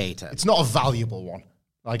 I'm a hater. It's not a valuable one.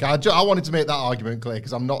 Like I wanted to make that argument clear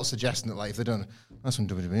because I'm not suggesting that like if they don't. That's from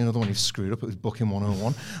WWE. Another one you've screwed up. It was booking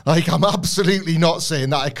 101. Like I'm absolutely not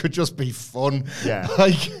saying that. It could just be fun. Yeah.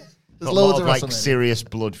 Like. There's loads of like serious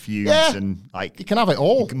blood feuds and like you can have it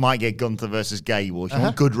all. You might get Gunther versus Gable. If you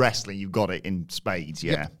want good wrestling, you've got it in spades.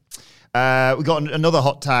 Yeah. Yep. We got another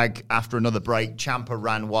hot tag after another break. Ciampa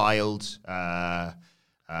ran wild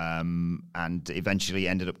and eventually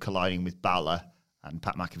ended up colliding with Balor. And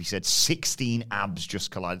Pat McAfee said 16 abs just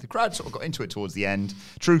collided. The crowd sort of got into it towards the end.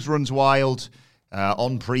 Truth runs wild.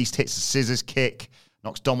 On Priest hits a scissors kick.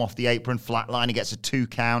 Knocks Dom off the apron, flatliner, gets a 2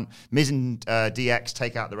 count. Miz and DX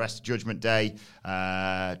take out the rest of Judgment Day.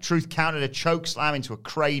 Truth countered a choke slam into a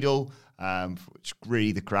cradle, which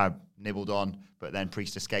really the crowd nibbled on. But then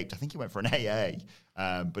Priest escaped. I think he went for an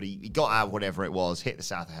AA. But he got out whatever it was, hit the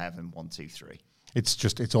South of Heaven, 1, 2, 3.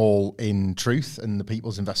 It's all in Truth and the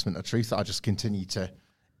people's investment of Truth that I just continue to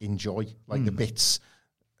enjoy. Like the bits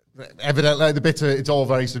evidently the bit it's all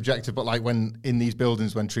very subjective, but like when in these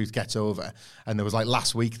buildings when Truth gets over, and there was like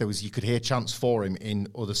last week you could hear chants for him in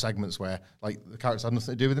other segments where like the characters had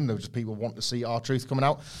nothing to do with him. There were just people wanting to see R-Truth coming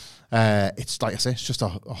out. It's like I say, it's just a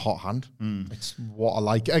hot hand. It's what I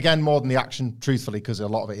like. Again, more than the action, truthfully, because a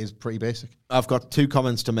lot of it is pretty basic. I've got 2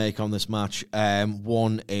 comments to make on this match.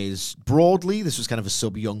 One is broadly, this was kind of a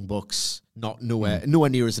sub Young Bucks, nowhere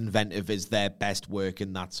near as inventive as their best work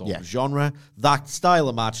in that sort of genre. That style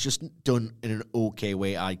of match just done in an okay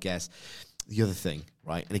way, I guess. The other thing,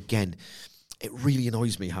 right, and again, it really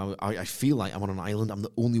annoys me how I feel like I'm on an island. I'm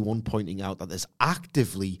the only one pointing out that there's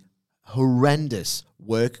actively horrendous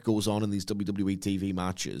work goes on in these WWE TV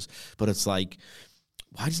matches, but it's like,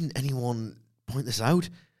 why doesn't anyone point this out?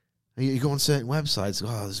 You go on certain websites,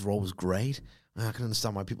 this Raw was great. I can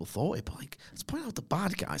understand why people thought it, but like, let's point out the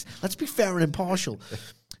bad guys. Let's be fair and impartial.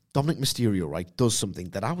 Dominic Mysterio, right, does something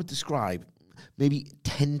that I would describe maybe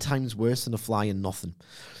 10 times worse than a flying nothing.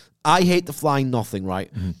 I hate the flying nothing,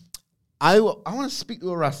 right? Mm-hmm. I want to speak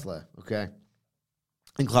to a wrestler, okay,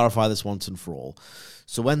 and clarify this once and for all.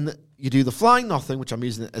 So when you do the flying nothing, which I'm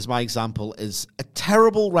using as my example, is a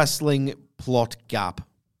terrible wrestling plot gap,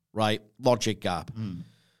 right? Logic gap.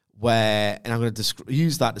 Where, and I'm going to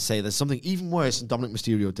use that to say there's something even worse than Dominic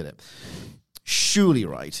Mysterio did it. Surely,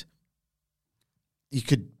 right, you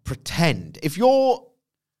could pretend, if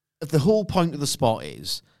the whole point of the spot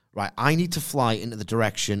is, right, I need to fly into the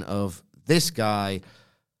direction of this guy,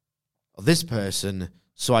 or this person,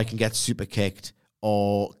 so I can get super kicked,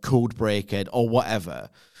 or code breaked, or whatever.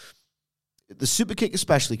 The super kick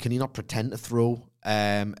especially, can you not pretend to throw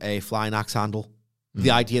a flying axe handle?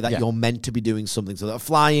 The idea that you're meant to be doing something, so that a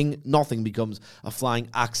flying nothing becomes a flying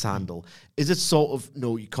axe handle. Is it sort of,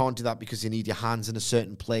 no, you can't do that because you need your hands in a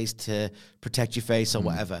certain place to protect your face or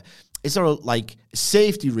whatever? Is there a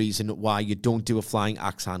safety reason why you don't do a flying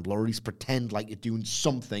axe handle, or at least pretend like you're doing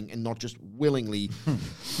something and not just willingly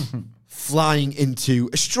flying into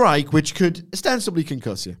a strike, which could ostensibly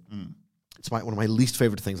concuss you? It's one of my least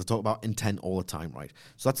favorite things. I talk about intent all the time, right?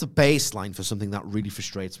 So that's the baseline for something that really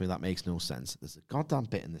frustrates me, that makes no sense. There's a goddamn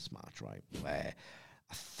bit in this match, right, where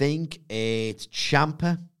I think it's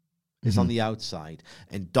Ciampa is on the outside,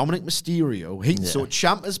 and Dominic Mysterio, so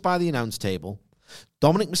Ciampa's by the announce table.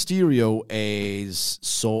 Dominic Mysterio is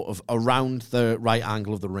sort of around the right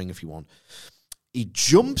angle of the ring, if you want. He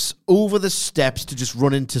jumps over the steps to just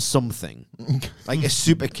run into something, like a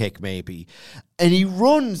super kick maybe, and he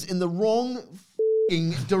runs in the wrong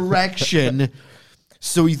direction.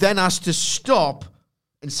 So he then has to stop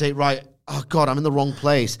and say, right, oh God, I'm in the wrong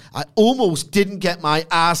place. I almost didn't get my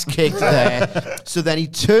ass kicked there. So then he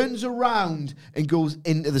turns around and goes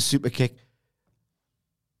into the super kick.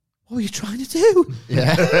 What were you trying to do?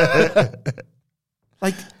 Yeah.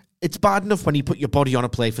 It's bad enough when you put your body on a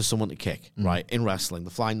play for someone to kick, right, in wrestling,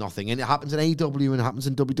 the flying nothing. And it happens in AEW and it happens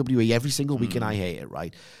in WWE every single week, and I hate it,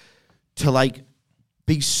 right? To,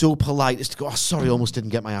 be so polite as to go, oh, sorry, almost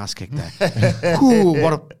didn't get my ass kicked there. Ooh,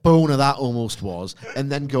 what a boner that almost was.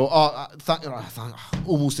 And then go,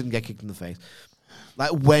 almost didn't get kicked in the face.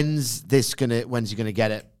 When's he gonna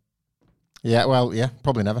get it? Yeah, well,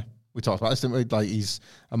 probably never. We talked about this, didn't we? He's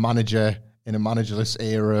a manager in a managerless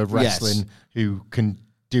era of wrestling who can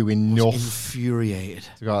do enough. Infuriated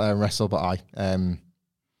to go out there and wrestle, but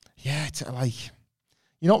it's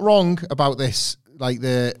you're not wrong about this.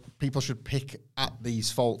 The people should pick at these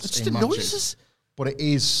faults in matches, noises. But it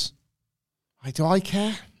is. Do I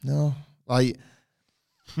care? No.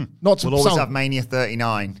 Not to. We'll always have Mania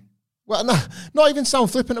 39. Well, no, not even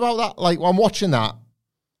sound flippant about that. When I'm watching that,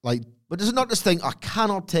 but does it not just think I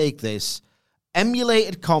cannot take this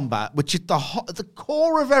emulated combat, which is the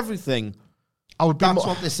core of everything? That's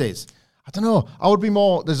what this is. I don't know. I would be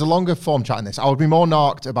more, there's a longer form chat in this. I would be more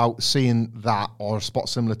narked about seeing that or a spot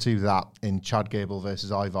similar to that in Chad Gable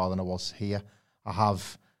versus Ivar than I was here. I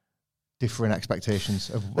have different expectations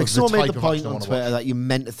of someone made the point on Twitter that you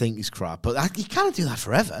meant to think he's crap, but you can't do that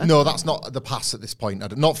forever. No, that's not the pass at this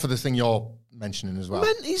point. Not for the thing you're mentioning as well.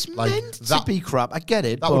 He's meant to be crap. I get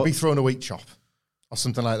it. That would be throwing a weak chop or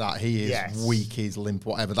something like that. He is weak, he's limp,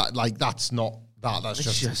 whatever. That's not... That's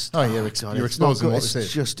just you're exposing what this is.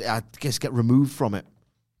 It's just, I guess, get removed from it.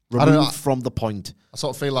 Removed from the point. I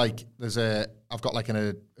sort of feel like I've got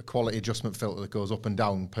a quality adjustment filter that goes up and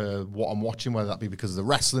down per what I'm watching, whether that be because of the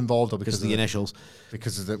wrestle involved or because of the initials.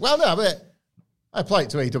 Because of but I play it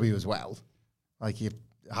to AEW as well. You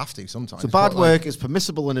have to sometimes. So bad work is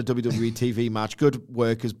permissible in a WWE TV match. Good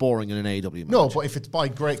work is boring in an AEW match. No, but if it's by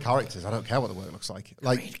great characters, I don't care what the work looks like.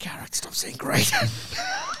 Great characters. Stop saying great.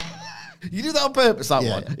 You do that on purpose, that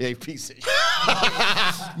one. Yeah, you piece of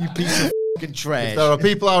you piece of fucking trash. If there are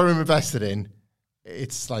people I'm invested in,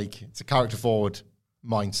 it's like it's a character forward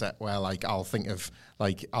mindset where like I'll think of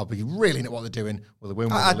like I'll be really into what they're doing. Will they win?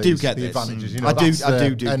 Will I they do lose, get the this. advantages. You know, I do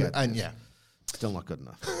and, get and this. yeah, Still not good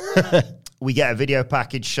enough. We get a video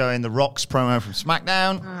package showing The Rock's promo from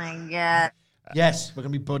SmackDown. Oh my God. Yes, we're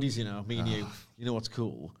going to be buddies, you know, me and you. You know what's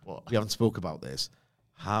cool? What? We haven't spoke about this.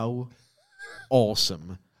 How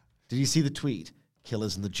awesome. Did you see the tweet?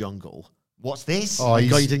 Killers in the Jungle. What's this? Oh, God,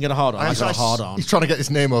 you he's, didn't get a hard on. I got a hard on. he's trying to get his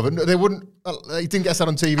name over. They wouldn't. He didn't get said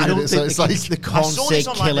on TV. I Did don't it? So think it's they like can't I saw say this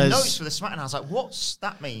on like, the killers. notes for the SmackDown. I was like, what's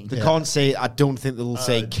that mean? They can't say, I don't think they'll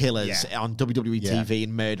say killers yeah. on WWE Yeah. TV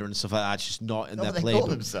and murder and stuff like that. It's just not in No, their but they call playbook.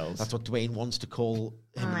 themselves. That's what Dwayne wants to call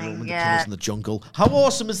him and my Roman, the God. Killers in the Jungle. How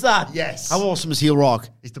awesome is that? Yes. How awesome is Heel Rock?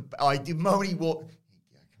 It's the moment he walked.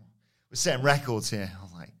 We're setting records here. I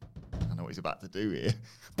was like, I know what he's about to do here.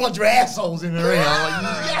 Bunch of assholes in the ring. I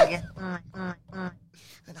was like, yeah. Oh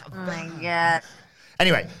my God.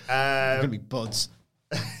 Anyway, It's going to be buds.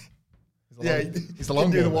 yeah, he's the long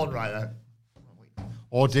do the game. one right there.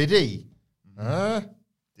 or did he?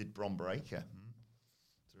 Did Bron Breakker.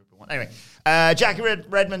 Anyway, Jackie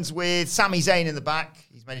Redmond's with Sami Zayn in the back.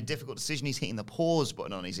 He's made a difficult decision. He's hitting the pause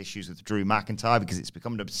button on his issues with Drew McIntyre because it's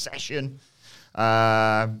become an obsession.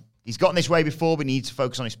 He's gotten this way before, but he needs to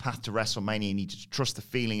focus on his path to WrestleMania. He needs to trust the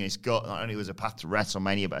feeling in his gut. Not only was a path to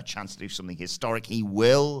WrestleMania, but a chance to do something historic. He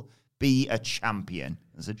will be a champion.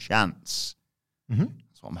 There's a chance. Mm-hmm.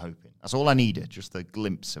 That's what I'm hoping. That's all I needed, just a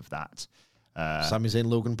glimpse of that. Sami Zayn,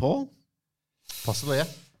 Logan Paul? Possibly, yeah.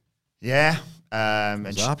 Yeah. And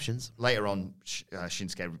Those are options. later on,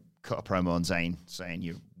 Shinsuke cut a promo on Zayn saying,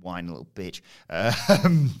 "You whiny little bitch.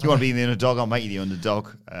 You want to be the underdog? I'll make you the underdog.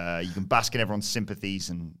 You can bask in everyone's sympathies,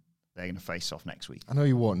 and they're going to face off next week." I know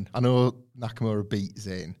you won. I know Nakamura beat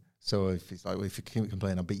Zayn. So if he's like, well, if you keep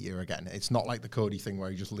complaining, I'll beat you again. It's not like the Cody thing where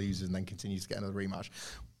he just loses and then continues to get another rematch.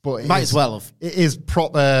 But Might as well have. It is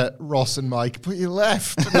proper Ross and Mike. But you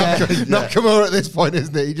left. Nakamura at this point,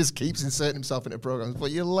 isn't it? He just keeps inserting himself into programs.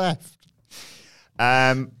 But you left.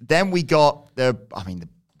 Then we got the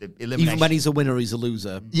elimination. Even when he's a winner, he's a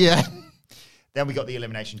loser. Yeah. Then we got the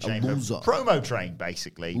Elimination Chamber loser. promo train,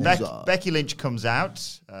 basically. Becky Lynch comes out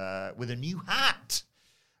with a new hat.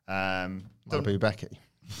 Malibu Becky.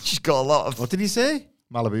 She's got a lot of... What did he say?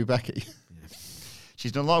 Malibu Becky.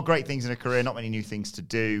 She's done a lot of great things in her career, not many new things to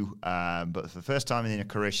do. But for the first time in her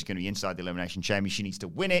career, she's going to be inside the Elimination Chamber. She needs to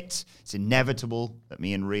win it. It's inevitable that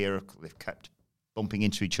me and Rhea have kept bumping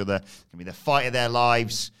into each other. It's going to be the fight of their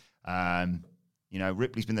lives.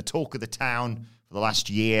 Ripley's been the talk of the town for the last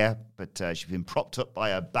year, but she's been propped up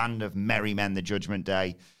by a band of merry men, the Judgment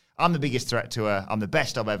Day. I'm the biggest threat to her. I'm the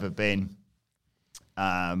best I've ever been.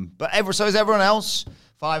 But so is everyone else.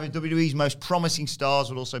 5 of WWE's most promising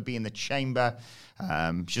stars will also be in the chamber. She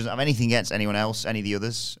doesn't have anything against anyone else, any of the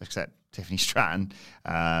others, except Tiffany Stratton.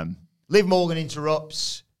 Liv Morgan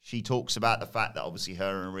interrupts. She talks about the fact that obviously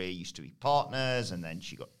her and Rhea used to be partners, and then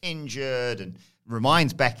she got injured, and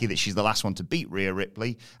reminds Becky that she's the last one to beat Rhea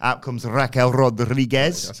Ripley. Out comes Raquel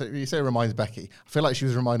Rodriguez. You say reminds Becky. I feel like she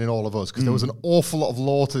was reminding all of us because there was an awful lot of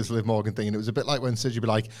lore to this Liv Morgan thing, and it was a bit like when Sid would be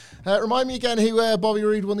like, remind me again who Bobby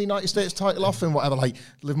Roode won the United States title off and whatever. Like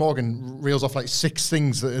Liv Morgan reels off like 6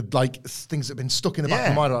 things that had, like things that have been stuck in the back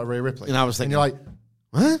of my mind about Rhea Ripley. And I was thinking, and you're like,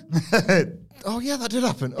 what? Oh yeah, that did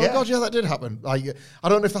happen. Oh god, yeah, that did happen. Like, I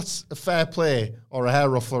don't know if that's a fair play or a hair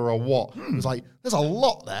ruffler or what. It was like, there's a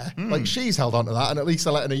lot there. Like, she's held on to that, and at least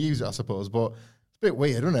they're letting her use it, I suppose. But it's a bit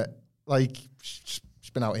weird, isn't it? Like, she's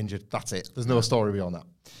been out injured. That's it. There's no story beyond that.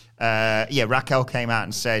 Raquel came out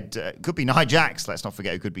and said, could be Nia Jax. Let's not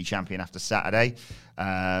forget who could be champion after Saturday.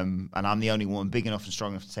 And I'm the only woman big enough and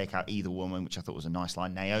strong enough to take out either woman, which I thought was a nice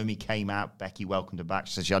line. Naomi came out. Becky welcomed her back.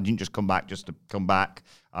 She said, I didn't just come back just to come back.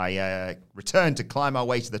 I returned to climb our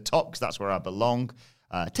way to the top because that's where I belong.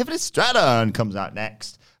 Tiffany Stratton comes out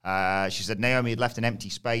next. She said Naomi had left an empty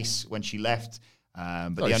space when she left.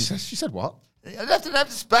 She said what? I left an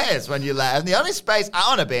empty space when you left. And the only space I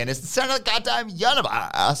want to be in is the center of the goddamn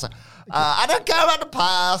universe. I don't care about the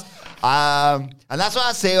past. And that's what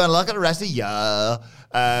I see when I look at the rest of you.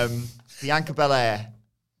 Bianca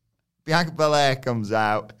Belair comes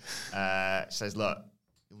out, says, look,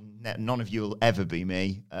 none of you will ever be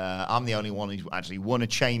me. I'm the only one who's actually won a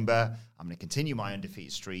chamber. I'm going to continue my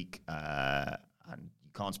undefeated streak. And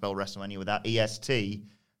you can't spell WrestleMania without EST.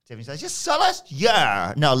 Tiffany says, just so last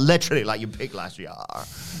year. No, literally, like you picked last year.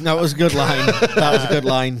 That was a good line. That was a good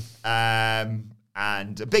line.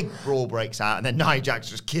 And a big brawl breaks out, and then Nia Jax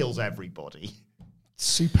just kills everybody.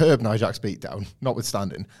 Superb Nia Jax beatdown,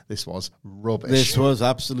 notwithstanding. This was rubbish. This was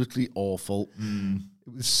absolutely awful.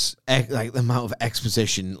 It was like the amount of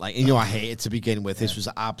exposition. Like, you know, I hate it to begin with. This was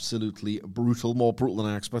absolutely brutal, more brutal than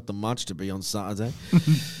I expect the match to be on Saturday.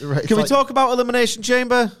 right, Can we talk about Elimination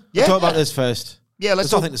Chamber? Yeah. We'll talk about this first. Yeah,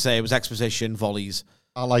 There's nothing to say. It was exposition, volleys.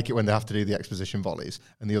 I like it when they have to do the exposition volleys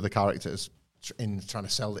and the other characters in trying to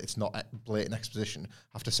sell that it's not blatant exposition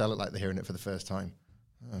have to sell it like they're hearing it for the first time.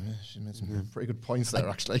 Oh, yeah, she made some pretty good points there,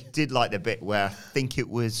 actually. Did like the bit where I think it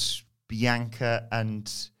was Bianca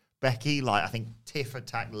and Becky, like I think Tiff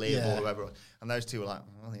attacked Liv or whoever, and those two were like,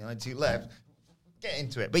 well, the only two left. Get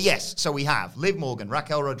into it. But yes, so we have Liv Morgan,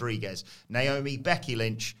 Raquel Rodriguez, Naomi, Becky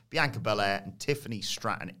Lynch, Bianca Belair, and Tiffany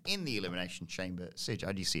Stratton in the Elimination Chamber. Sige,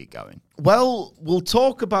 how do you see it going? Well, we'll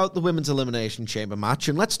talk about the Women's Elimination Chamber match,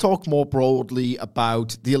 and let's talk more broadly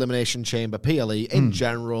about the Elimination Chamber PLE in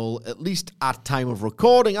general, at least at time of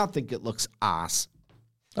recording. I think it looks ass.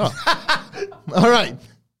 Oh. All right.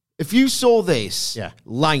 If you saw this Yeah.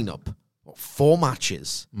 lineup, 4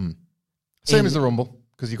 matches. Same as the Rumble,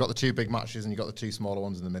 because you've got the 2 big matches and you've got the 2 smaller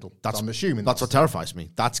ones in the middle. So I'm assuming that's what terrifies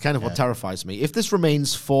me. That's kind of what terrifies me. If this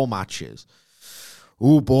remains 4 matches,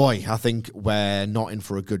 oh boy, I think we're not in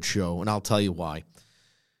for a good show, and I'll tell you why.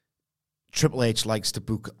 Triple H likes to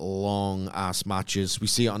book long-ass matches. We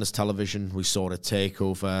see it on his television. We saw it at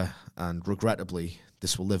TakeOver, and regrettably,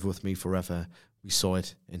 this will live with me forever. We saw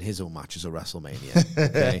it in his own matches at WrestleMania.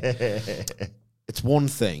 Okay? It's one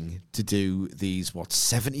thing to do these,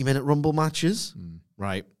 70-minute Rumble matches,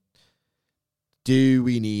 right? Do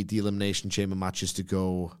we need the Elimination Chamber matches to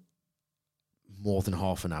go more than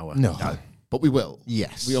half an hour? No. But we will.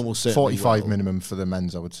 Yes. We almost certainly 45 will. minimum for the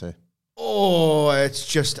men's, I would say. Oh, it's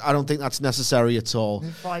just, I don't think that's necessary at all.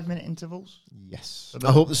 5-minute intervals? Yes.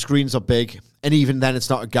 I hope the screens are big. And even then, it's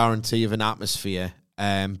not a guarantee of an atmosphere.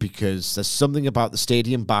 Because there's something about the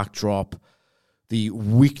stadium backdrop, the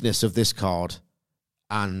weakness of this card,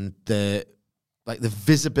 and the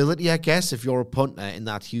visibility, I guess, if you're a punter in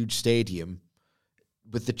that huge stadium,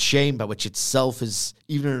 with the chamber, which itself is,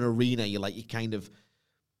 even in an arena, it's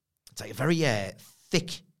like a very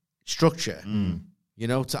thick structure, you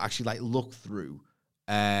know, to actually like look through.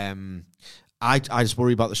 I just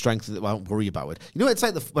worry about the strength of it. Well, I don't worry about it. You know, it's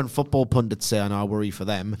like when football pundits say, I worry for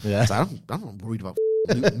them. Yeah. Like, I'm not worried about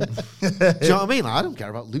Luton. Do you know what I mean? Like, I don't care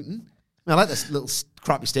about Luton. I like this little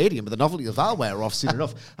crappy stadium, but the novelty of that'll wear off soon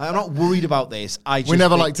enough. I'm not worried about this. We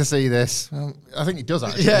never like to see this. Well, I think he does,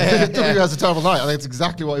 actually. WWE has a terrible night. I think it's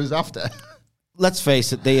exactly what he was after. Let's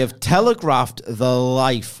face it, they have telegraphed the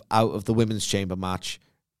life out of the Women's Chamber match.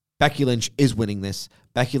 Becky Lynch is winning this.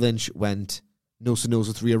 Becky Lynch went nose-to-nose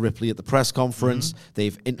with Rhea Ripley at the press conference.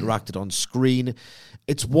 They've interacted on screen.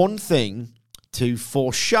 It's one thing to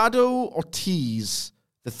foreshadow or tease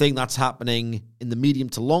the thing that's happening in the medium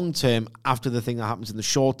to long term after the thing that happens in the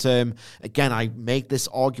short term. Again, I make this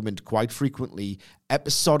argument quite frequently.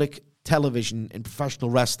 Episodic television in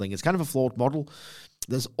professional wrestling is kind of a flawed model.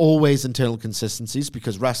 There's always internal consistencies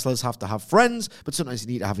because wrestlers have to have friends, but sometimes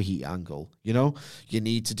you need to have a heat angle. You know, you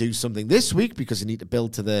need to do something this week because you need to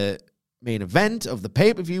build to the main event of the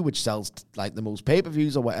pay-per-view, which sells like the most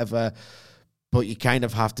pay-per-views or whatever, but you kind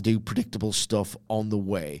of have to do predictable stuff on the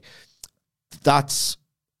way. That's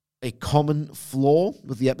a common flaw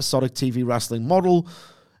with the episodic TV wrestling model.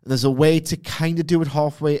 There's a way to kind of do it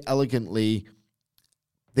halfway elegantly.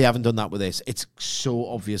 They haven't done that with this. It's so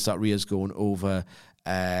obvious that Rhea's going over,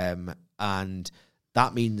 and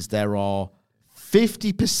that means there are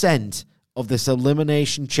 50% of this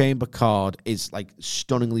Elimination Chamber card is like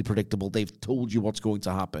stunningly predictable. They've told you what's going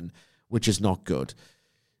to happen, which is not good.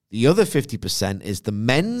 The other 50% is the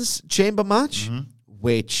men's chamber match,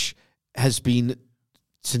 which has been,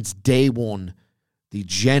 since day one, the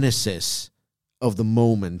genesis of the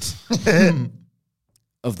moment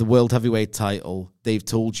of the World Heavyweight title. They've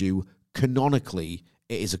told you, canonically,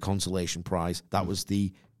 it is a consolation prize. That was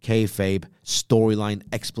the kayfabe storyline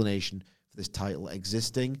explanation for this title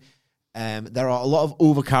existing. There are a lot of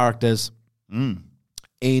over characters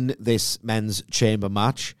in this men's chamber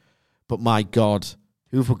match, but my God,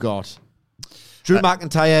 who forgot? Drew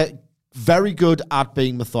McIntyre, very good at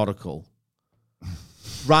being methodical.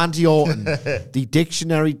 Randy Orton, the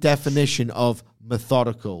dictionary definition of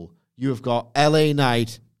methodical. You have got LA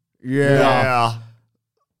Knight. Yeah.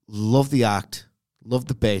 Love the act. Love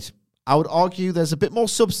the bit. I would argue there's a bit more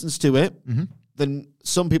substance to it than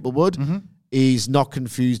some people would. He's not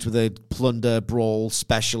confused with a plunder brawl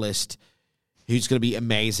specialist who's going to be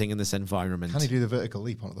amazing in this environment. Can he do the vertical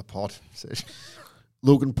leap onto the pod?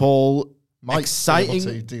 Logan Paul, Might exciting, be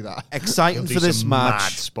able to do that. exciting for this match.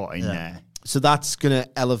 Mad spot in there. So that's going to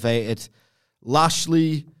elevate it.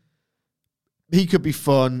 Lashley, He could be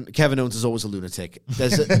fun. Kevin Owens is always a lunatic.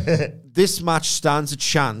 This match stands a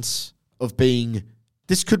chance of being...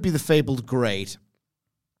 This could be the fabled grade,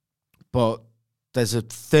 but there's a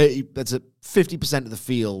 50% of the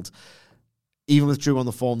field, even with Drew on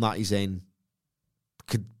the form that he's in,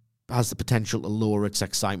 has the potential to lower its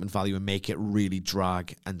excitement value and make it really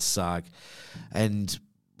drag and sag. And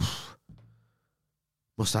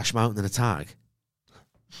Mustache Mountain in a tag.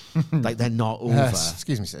 Like, they're not over.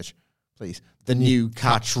 Excuse me, Sage, please. The new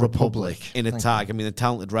Catch Republic in a tag. I mean, they're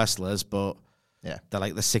talented wrestlers, but they're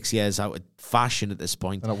like the 6 years out of fashion at this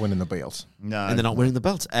point. They're not winning the belts. No. And they're not winning the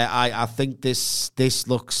belt. I think this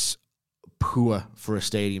looks poor for a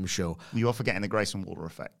stadium show. You are forgetting the Grayson Waller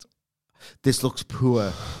effect. This looks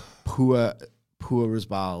poor as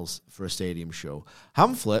balls for a stadium show.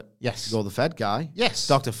 Hamflet, yes. You're the Fed guy. Yes.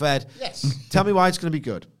 Dr. Fed. Yes. Tell me why it's going to be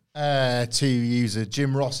good. To use a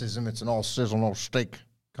Jim Rossism, it's an all sizzle, no steak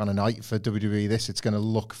kind of night for WWE. It's going to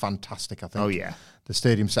look fantastic, I think. Oh, yeah. The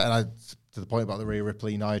stadium set, and to the point about the Rhea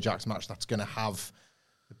Ripley, Nia Jax match, that's going to have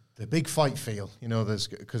the big fight feel,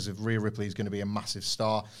 because of Rhea Ripley is going to be a massive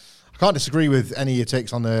star. I can't disagree with any of your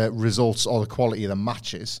takes on the results or the quality of the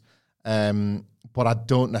matches, but I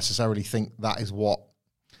don't necessarily think that is what...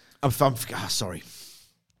 sorry.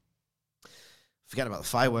 Forget about the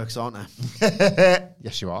fireworks, aren't I?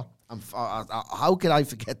 Yes, you are. How could I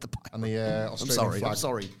forget the... And the Australian flag. I'm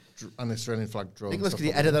sorry. And the Australian flag drone. Nicholas, can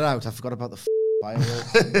you edit that out? I forgot about the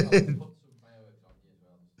fireworks.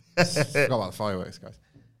 Forgot about the fireworks,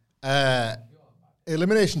 guys.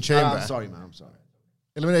 Elimination Chamber. I'm sorry, man. I'm sorry.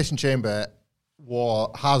 Elimination Chamber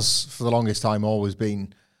has, for the longest time, always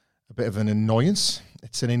been a bit of an annoyance.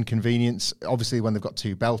 It's an inconvenience. Obviously, when they've got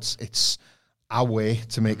two belts, it's our way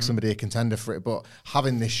to make somebody a contender for it. But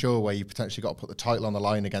having this show where you potentially got to put the title on the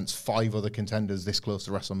line against 5 other contenders this close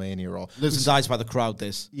to WrestleMania, or lives and dies by the crowd.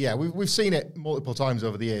 We've seen it multiple times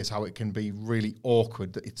over the years, how it can be really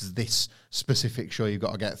awkward that it's this specific show you've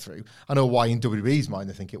got to get through. I know why in WWE's mind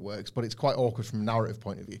they think it works, but it's quite awkward from a narrative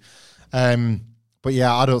point of view. But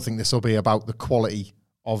yeah, I don't think this will be about the quality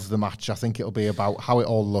of the match. I think it'll be about how it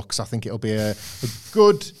all looks. I think it'll be a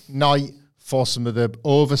good night for some of the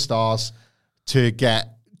overstars to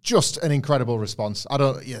get just an incredible response.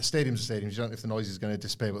 Stadiums are stadiums. You don't know if the noise is going to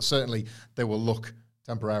dissipate, but certainly they will look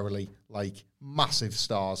temporarily like massive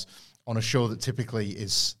stars on a show that typically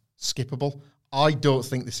is skippable. I don't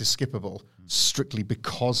think this is skippable strictly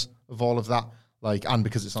because of all of that. And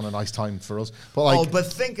because it's on a nice time for us. But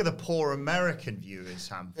think of the poor American viewers,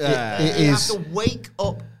 Sam. It you is. have to wake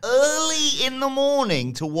up early in the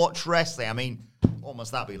morning to watch wrestling. I mean, what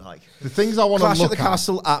must that be like? The things I want to look at... Clash at the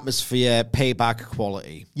Castle atmosphere, payback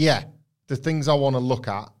quality. Yeah. The things I want to look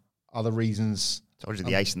at are the reasons... Told you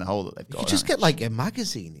the ace in the hole that they've got. You could just get a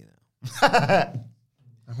magazine, I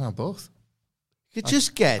want both. You could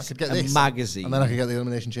just get a magazine. And then I could get the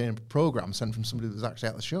Elimination Chamber program sent from somebody that's actually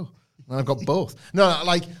at the show. And I've got both. No,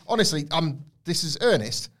 honestly, this is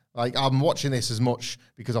earnest. I'm watching this as much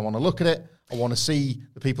because I want to look at it. I want to see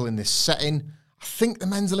the people in this setting. I think the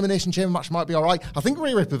men's Elimination Chamber match might be all right. I think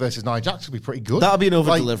Rhea Ripley versus Nia Jax will be pretty good. That'll be an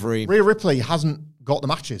over-delivery. Rhea Ripley hasn't got the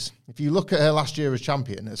matches. If you look at her last year as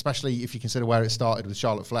champion, especially if you consider where it started with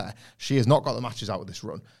Charlotte Flair, she has not got the matches out of this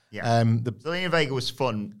run. Yeah. Zelina Vega was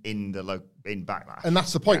fun in Backlash. And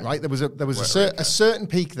that's the point, right? There was a certain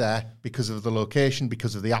peak there because of the location,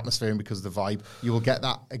 because of the atmosphere, and because of the vibe. You will get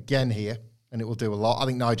that again here, and it will do a lot. I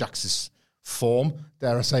think Nia Jax's form,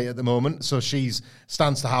 dare I say, at the moment. So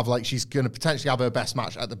stands to have, she's going to potentially have her best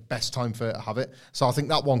match at the best time for her to have it. So I think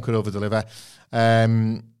that one could over-deliver.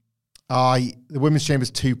 The Women's Chamber is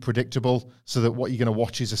too predictable, so that what you're going to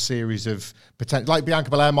watch is a series of potential. Like Bianca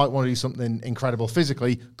Belair might want to do something incredible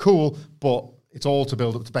physically, cool, but it's all to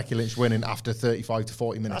build up to Becky Lynch winning after 35 to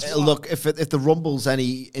 40 minutes. Look, if the Rumble's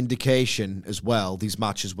any indication as well, these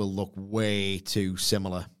matches will look way too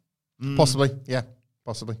similar. Possibly, yeah,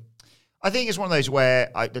 possibly. I think it's one of those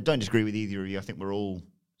where I don't disagree with either of you. I think we're all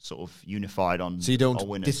sort of unified on. So you don't our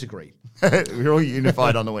winners. disagree? We're all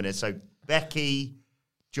unified on the winners. So Becky,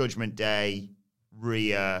 Judgment Day,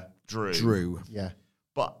 Rhea, Drew. Yeah.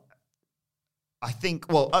 But I think,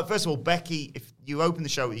 first of all, Becky, if you open the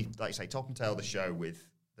show, like you say, top and tail the show with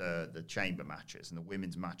the chamber matches and the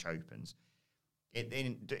women's match opens,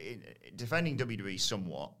 in defending WWE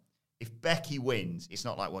somewhat, if Becky wins, it's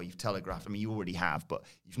not like, you've telegraphed. I mean, you already have, but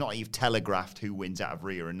you've telegraphed who wins out of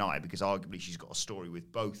Rhea and Nia, because arguably she's got a story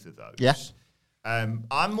with both of those. Yeah. I'm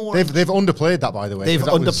more. They've underplayed that, by the way. They've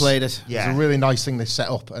underplayed it. Yeah. It's a really nice thing they set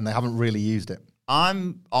up, and they haven't really used it.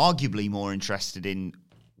 I'm arguably more interested in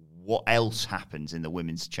what else happens in the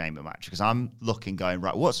women's chamber match, because I'm looking, going,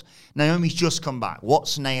 right, what's Naomi's just come back?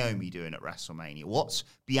 What's Naomi doing at WrestleMania? What's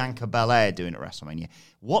Bianca Belair doing at WrestleMania?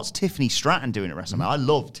 What's Tiffany Stratton doing at WrestleMania? I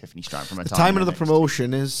love Tiffany Stratton from her time. The timing of the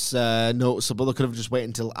promotion is noticeable. They could have just waited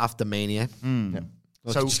until after Mania. Yeah.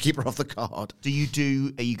 So just keep her off the card. Are you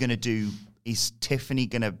going to do, is Tiffany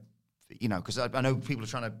going to, because I know people are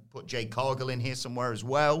trying to put Jade Cargill in here somewhere as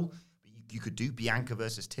well. You could do Bianca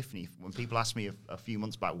versus Tiffany. When people asked me a few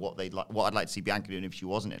months back what I'd like to see Bianca doing if she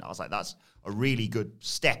wasn't in, I was like, that's a really good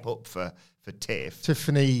step up for Tiff.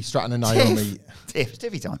 Tiffany, Stratton, and Naomi.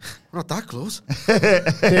 Tiffy time. We're not that close.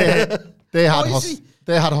 They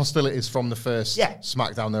had hostilities from the first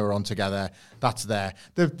SmackDown they were on together. That's there.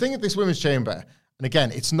 The thing at this women's chamber, and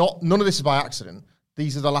again, it's not, none of this is by accident.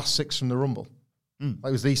 These are the last 6 from the Rumble. Like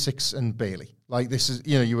it was these 6 and Bayley. Like this is,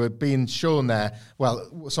 you were being shown there.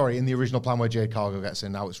 Well, sorry, in the original plan where Jade Cargill gets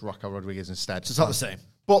in, now it's Raquel Rodriguez instead. So it's not the same.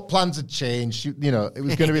 But plans had changed. It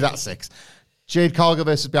was going to be that 6. Jade Cargill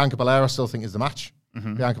versus Bianca Belair, I still think is the match.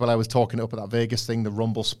 Bianca Belair was talking it up at that Vegas thing. The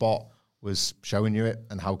Rumble spot was showing you it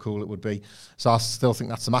and how cool it would be. So I still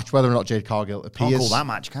think that's the match. Whether or not Jade Cargill appears. Can't call that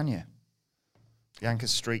match, can you?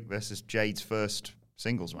 Bianca's streak versus Jade's first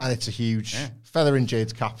singles match. And it's a huge feather in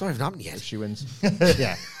Jade's cap. It's not even happened yet. If she wins.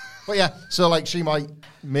 Yeah. But yeah, so like she might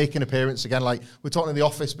make an appearance again. Like we're talking in the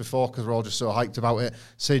office before because we're all just so hyped about it.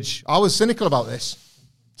 Sige, I was cynical about this,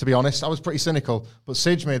 to be honest. I was pretty cynical. But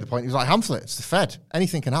Sige made the point. He was like, Hamflet, it's the Fed.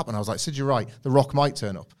 Anything can happen. I was like, Sige, you're right. The Rock might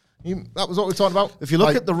turn up. That was what we were talking about. If you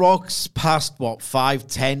look at The Rock's past, 5,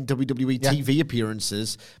 10 WWE TV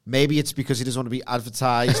appearances, maybe it's because he doesn't want to be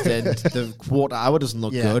advertised and the quarter hour doesn't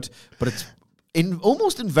look good. But it's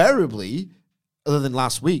almost invariably, other than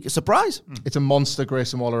last week, a surprise. It's a monster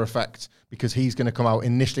Grayson Waller effect because he's going to come out,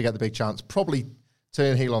 initially get the big chance, probably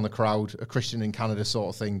turn heel on the crowd, a Christian in Canada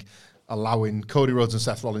sort of thing, allowing Cody Rhodes and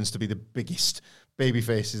Seth Rollins to be the biggest baby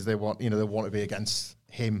faces they want, they want to be against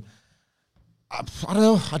him. I don't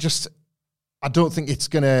know. I don't think we're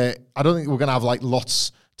going to have like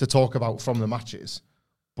lots to talk about from the matches.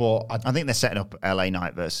 But I think they're setting up LA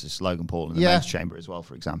Knight versus Logan Paul in the men's chamber as well,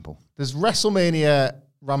 for example. There's WrestleMania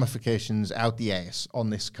ramifications out the ass on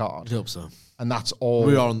this card. I hope so. And that's all.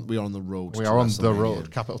 We are on the road. We are on the road.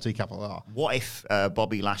 Capital T, capital R. What if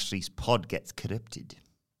Bobby Lashley's pod gets corrupted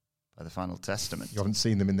by the Final Testament? You haven't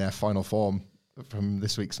seen them in their final form from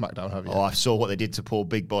this week's SmackDown, have you? Oh, I saw what they did to poor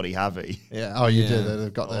Big Body Javi. Yeah. Oh, you did.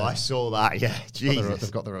 They've got I saw that. Yeah. Jesus.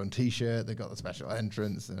 They've got their own T-shirt. They've got the special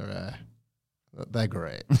entrance. They're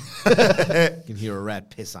great. You can hear a red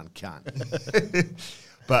piss on can.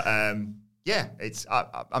 But it's.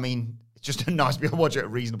 I mean, it's just nice to be able to watch it at a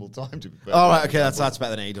reasonable time. To be fair. All right. Okay, that's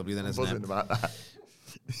better than AEW then, isn't it? About that.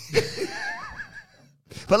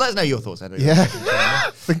 But let us know your thoughts, Edward. Yeah,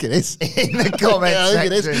 I think it is. In the comments I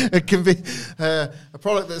think section. it is. It can be a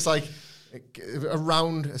product that's like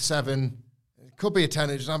around a 7. It could be a 10.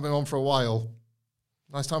 It just hasn't been on for a while.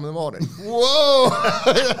 Nice time in the morning. Whoa!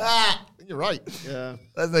 You're right. Yeah.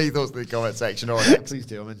 Let us know your thoughts in the comment section. All right. Please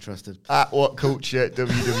do. I'm interested. At What Culture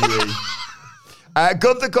WWE.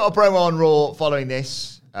 Gunther got a promo on Raw following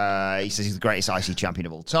this. He says he's the greatest IC champion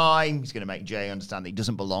of all time. He's going to make Jay understand that he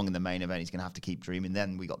doesn't belong in the main event. He's going to have to keep dreaming.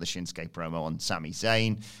 Then we got the Shinsuke promo on Sami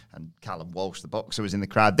Zayn, and Callum Walsh, the boxer, was in the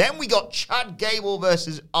crowd. Then we got Chad Gable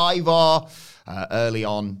versus Ivar early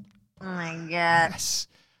on. Oh my God. Yes.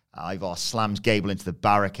 Ivar slams Gable into the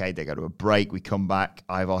barricade. They go to a break. We come back.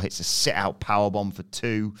 Ivar hits a sit-out powerbomb for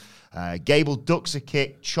 2. Gable ducks a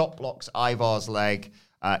kick, chop blocks Ivar's leg.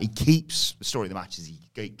 He keeps, the story of the match is he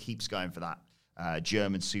keeps going for that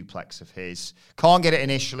German suplex of his. Can't get it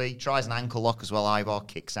initially. Tries an ankle lock as well. Ivar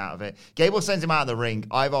kicks out of it. Gable sends him out of the ring.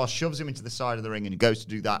 Ivar shoves him into the side of the ring and he goes to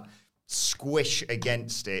do that squish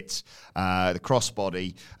against it, the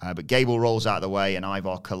crossbody. But Gable rolls out of the way and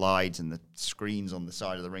Ivar collides and the screens on the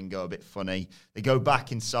side of the ring go a bit funny. They go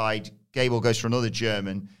back inside. Gable goes for another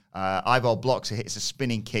German. Ivar blocks it, hits a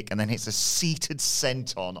spinning kick, and then hits a seated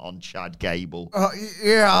senton on Chad Gable.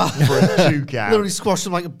 Yeah. For a 2 count. Literally squashed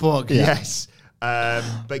him like a bug. Yes.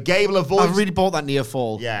 But Gable avoids... I really bought that near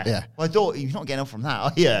fall. Yeah. Well, I thought, you're not getting up from that,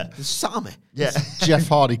 are you? It's Sami. Yeah. Jeff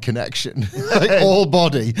Hardy connection. Like all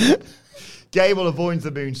body. Gable avoids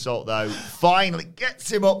the moonsault, though. Finally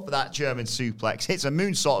gets him up for that German suplex. Hits a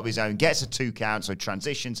moonsault of his own. Gets a 2 count. So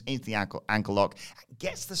transitions into the ankle lock.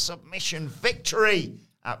 Gets the submission victory.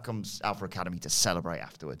 Out comes Alpha Academy to celebrate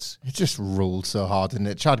afterwards. It just ruled so hard, didn't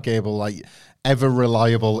it? Chad Gable, like, ever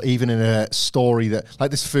reliable, even in a story that,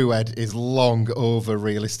 like, this Fued is long over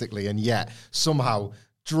realistically, and yet somehow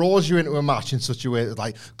draws you into a match in such a way that,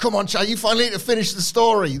 like, come on, Chad, you finally need to finish the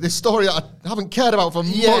story. This story that I haven't cared about for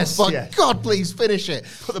months. But God, please finish it.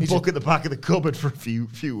 Put the book at the back of the cupboard for a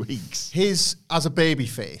few weeks. His, as a baby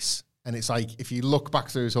face, and it's like, if you look back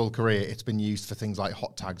through his whole career, it's been used for things like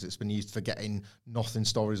hot tags. It's been used for getting nothing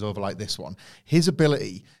stories over like this one. His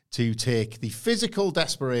ability to take the physical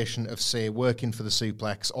desperation of, say, working for the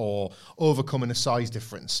suplex or overcoming a size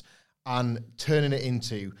difference and turning it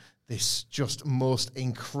into this just most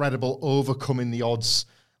incredible overcoming the odds.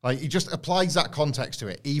 Like, he just applies that context to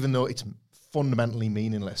it, even though it's fundamentally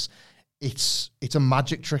meaningless. It's a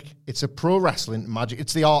magic trick. It's a pro wrestling magic.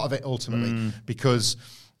 It's the art of it ultimately, because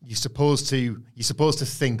you're supposed to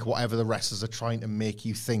think whatever the wrestlers are trying to make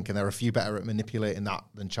you think, and they're a few better at manipulating that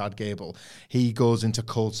than Chad Gable. He goes into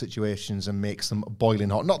cold situations and makes them boiling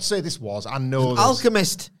hot. Not to say this was, I know,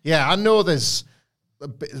 alchemist. Yeah, I know there's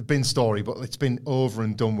been story, but it's been over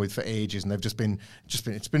and done with for ages, and they've just been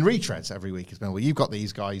it's been retreads every week. It's been, well, you've got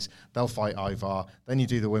these guys, they'll fight Ivar, then you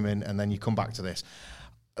do the women, and then you come back to this.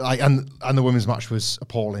 Like, and the women's match was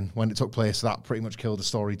appalling when it took place. So that pretty much killed the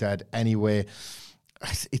story dead anyway.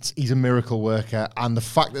 He's a miracle worker, and the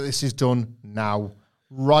fact that this is done now,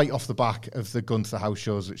 right off the back of the Gunther house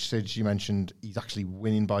shows, which Sid, you mentioned, he's actually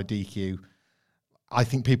winning by DQ. I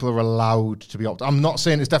think people are allowed to be I'm not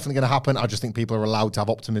saying it's definitely going to happen. I just think people are allowed to have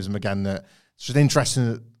optimism again. That it's just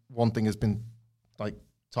interesting that one thing has been like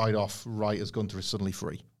tied off right as Gunther is suddenly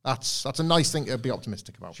free. That's a nice thing to be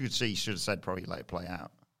optimistic about. Should have said probably let it play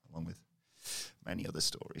out, along with many other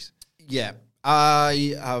stories. Yeah,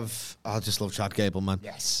 I just love Chad Gable, man.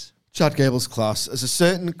 Yes. Chad Gable's class. There's a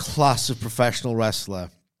certain class of professional wrestler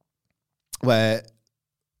where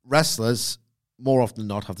wrestlers, more often than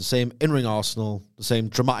not, have the same in-ring arsenal, the same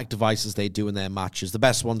dramatic devices they do in their matches. The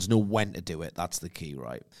best ones know when to do it. That's the key,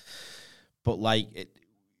 right? But, like,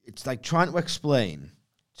 it's like trying to explain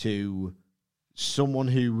to someone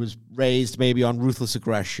who was raised maybe on ruthless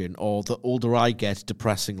aggression, or the older I get,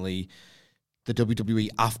 depressingly, the WWE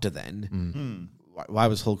after then. Why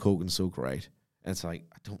was Hulk Hogan so great? And it's like,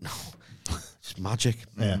 I don't know. Just magic.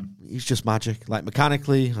 Yeah. He's just magic. Like,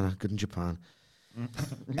 mechanically, good in Japan.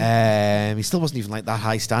 He still wasn't even like that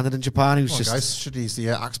high standard in Japan. He was just... guys, should he use the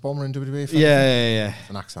axe bomber in WWE? Yeah. It's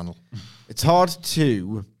an axe handle. It's hard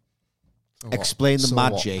to explain the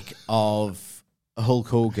magic of Hulk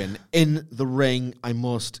Hogan. In the ring, I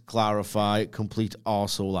must clarify, complete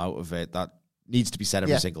arsehole out of it. That needs to be said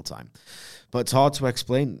every single time. But it's hard to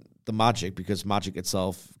explain the magic, because magic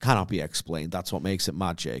itself cannot be explained. That's what makes it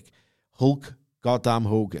magic. Hulk goddamn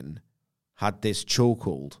Hogan had this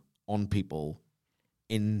chokehold on people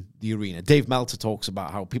in the arena. Dave Meltzer talks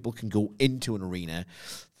about how people can go into an arena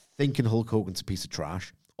thinking Hulk Hogan's a piece of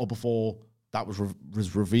trash, or before that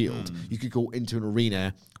was revealed, you could go into an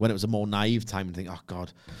arena when it was a more naive time and think, oh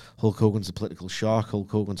God, Hulk Hogan's a political shark,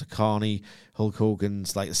 Hulk Hogan's a carny, Hulk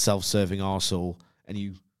Hogan's like a self-serving arsehole, and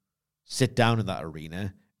you sit down in that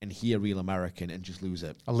arena and hear Real American and just lose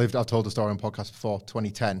it. I've told the story on podcast before,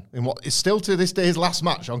 2010, in what is still to this day his last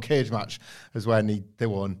match on Cage Match, is when they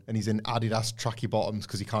won, and he's in Adidas tracky bottoms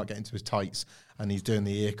because he can't get into his tights, and he's doing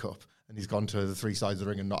the ear cup, and he's gone to the three sides of the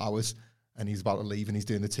ring and not ours, and he's about to leave, and he's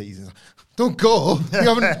doing the tease, and he's like, don't go, you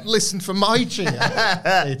haven't listened for my cheer.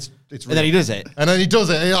 It's and then he does it. And then he does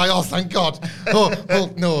it, and you're like, oh, thank God. Oh,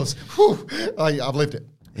 Hulk knows. Whew. I've lived it.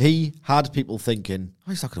 He had people thinking, oh,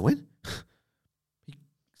 he's not going to win.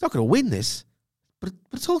 He's not going to win this, but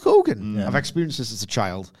it's Hulk Hogan. I've experienced this as a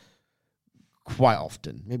child quite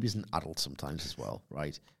often, maybe as an adult sometimes as well,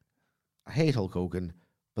 right? I hate Hulk Hogan,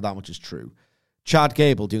 but that much is true. Chad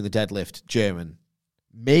Gable doing the deadlift, German,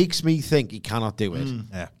 makes me think he cannot do it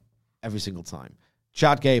every single time.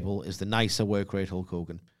 Chad Gable is the nicer work rate Hulk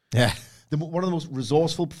Hogan. Yeah. One of the most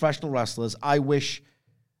resourceful professional wrestlers. I wish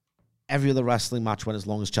every other wrestling match went as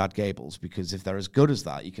long as Chad Gable's, because if they're as good as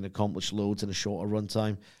that, you can accomplish loads in a shorter run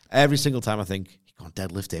time. Every single time I think, you can't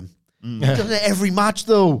deadlift him. He does it every match,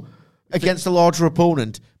 though, against a larger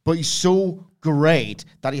opponent, but he's so great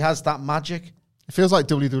that he has that magic. It feels like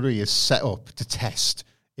WWE is set up to test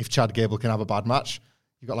if Chad Gable can have a bad match.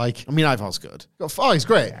 You've got like... I mean, Ivar's good. He's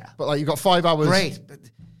great. Yeah. But like, you've got 5 hours... Great. But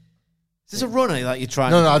is this a runner that you're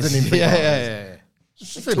trying No, I didn't even think Yeah.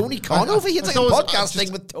 Tony Khan over here. It's like a podcast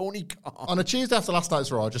thing with Tony Khan. On a Tuesday after last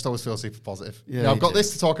night's Raw, I just always feel super positive. I've got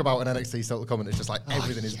this to talk about in NXT still to come, and it's just like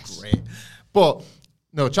everything is great. But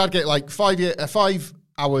no, Chad get like 5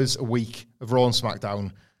 hours a week of Raw and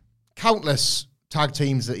SmackDown, countless tag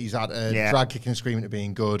teams that he's had, drag kicking and screaming to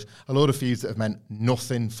being good, a load of feuds that have meant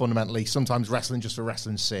nothing fundamentally, sometimes wrestling just for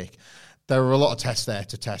wrestling's sake. There are a lot of tests there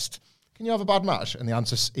to test. Can you have a bad match? And the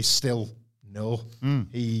answer is still no.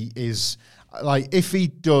 He is... like, if he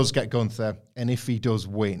does get Gunther and if he does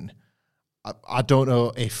win, I don't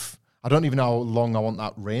know if... I don't even know how long I want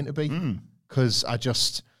that reign to be, because I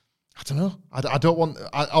don't know. I don't want...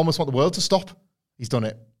 I almost want the world to stop. He's done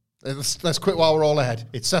it. Let's quit while we're all ahead.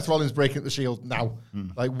 It's Seth Rollins breaking up the Shield now.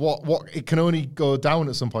 Like, what? It can only go down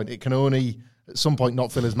at some point. It can only... at some point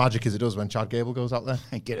not feel as magic as it does when Chad Gable goes out there.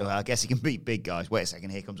 I guess he can beat big guys. Wait a second,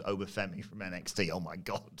 here comes Obafemi from NXT. Oh my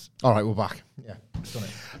God. All right, we're back. Yeah, it's done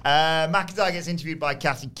it. McIntyre gets interviewed by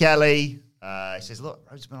Kathy Kelly. He says, look,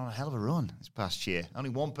 Rhodes has been on a hell of a run this past year. Only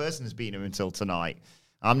one person has beaten him until tonight.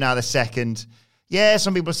 I'm now the second. Yeah,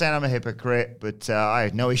 some people are saying I'm a hypocrite, but I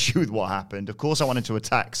had no issue with what happened. Of course, I wanted to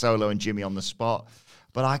attack Solo and Jimmy on the spot.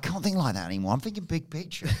 But I can't think like that anymore. I'm thinking big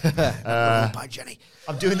picture. Bye, Jenny.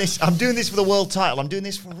 I'm doing this for the world title. I'm doing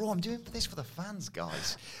this for Raw. I'm doing this for the fans,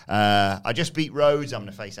 guys. I just beat Rhodes. I'm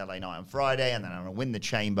going to face LA Knight on Friday, and then I'm going to win the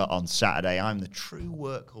Chamber on Saturday. I'm the true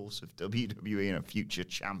workhorse of WWE and a future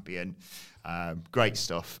champion. Great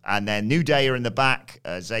stuff. And then New Day are in the back.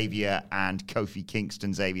 Xavier and Kofi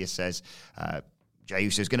Kingston. Xavier says... Jey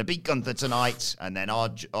Uso's going to beat Gunther tonight, and then our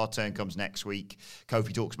turn comes next week.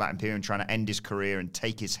 Kofi talks about Imperium trying to end his career and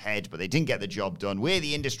take his head, but they didn't get the job done. We're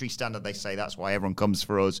the industry standard, they say. That's why everyone comes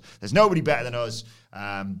for us. There's nobody better than us.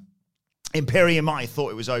 Imperium might have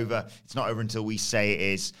thought it was over. It's not over until we say it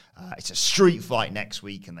is. It's a street fight next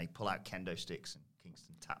week, and they pull out kendo sticks, and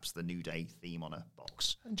Kingston taps the New Day theme on a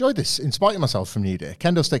box. Enjoyed this, in spite of myself, from New Day.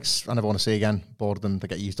 Kendo sticks, I never want to see again. Bored of them. They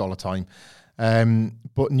get used all the time.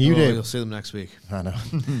 But New Day... You'll see them next week. I know.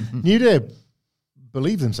 New Day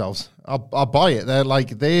believe themselves. I'll buy it. They're like,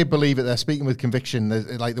 they believe it. They're speaking with conviction.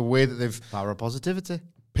 They're, like, the way that they've... Power of positivity.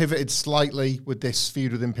 Pivoted slightly with this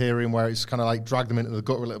feud with Imperium, where it's kind of like dragged them into the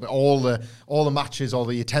gutter a little bit. All the matches, all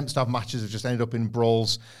the attempts to have matches have just ended up in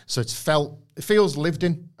brawls. So it feels lived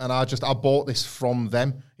in, and I bought this from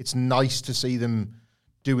them. It's nice to see them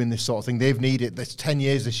doing this sort of thing. They've needed this 10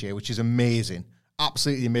 years this year, which is amazing.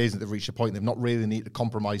 Absolutely amazing that they've reached a point. They've not really needed to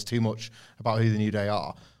compromise too much about who the New Day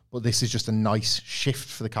are. But this is just a nice shift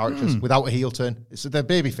for the characters without a heel turn. They're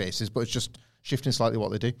baby faces, but it's just shifting slightly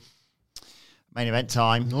what they do. Main event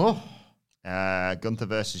time. Gunther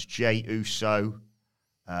versus Jey Uso.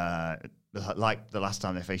 Like the last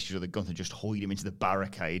time they faced each other, Gunther just hoyed him into the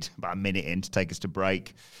barricade about a minute in to take us to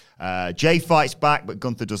break. Jey fights back, but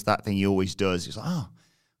Gunther does that thing he always does. He's like,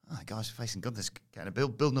 the guys facing Gunther's kind of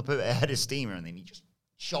building up a head of steamer, and then he just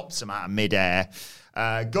chops him out of midair.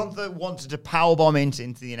 Gunther wanted to powerbomb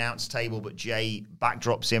into the announce table, but Jey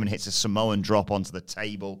backdrops him and hits a Samoan drop onto the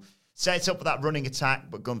table. Sets up for that running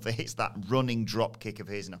attack, but Gunther hits that running drop kick of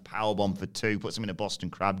his and a powerbomb for 2, puts him in a Boston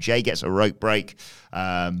Crab. Jey gets a rope break.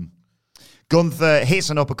 Gunther hits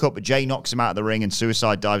an uppercut, but Jey knocks him out of the ring, and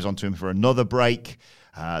Suicide dives onto him for another break.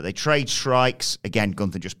 They trade strikes. Again,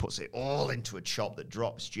 Gunther just puts it all into a chop that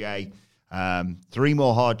drops Jey. 3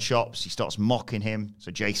 more hard chops. He starts mocking him.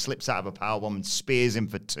 So Jey slips out of a powerbomb and spears him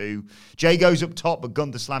for 2. Jey goes up top, but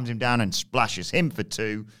Gunther slams him down and splashes him for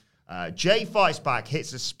 2. Jey fights back,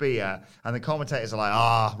 hits a spear, and the commentators are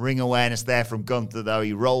like, ring awareness there from Gunther, though.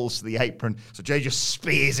 He rolls to the apron. So Jey just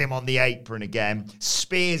spears him on the apron again,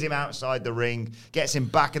 spears him outside the ring, gets him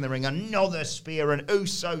back in the ring, another spear, an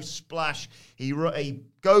Uso splash. He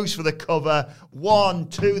goes for the cover. 1,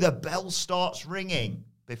 2, the bell starts ringing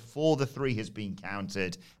before the 3 has been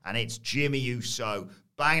counted, and it's Jimmy Uso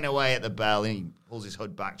banging away at the bell, and he pulls his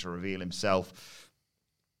hood back to reveal himself.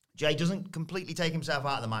 Jey doesn't completely take himself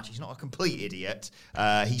out of the match. He's not a complete idiot.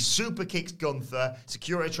 He super kicks Gunther.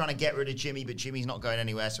 Security trying to get rid of Jimmy, but Jimmy's not going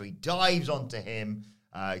anywhere, so he dives onto him,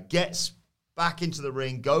 gets back into the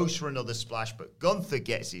ring, goes for another splash, but Gunther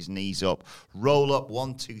gets his knees up. Roll up,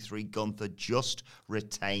 1, 2, 3. Gunther just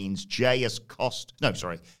retains.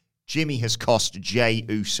 Jimmy has cost Jey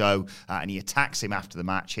Uso, and he attacks him after the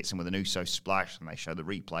match, hits him with an Uso splash, and they show the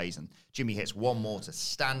replays, and Jimmy hits one more to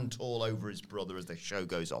stand tall over his brother as the show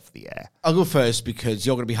goes off the air. I'll go first because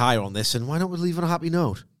you're going to be higher on this, and why don't we leave on a happy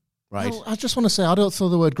note? Right? No, I just want to say, I don't throw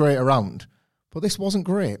the word great around, but this wasn't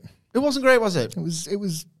great. It wasn't great, was it? It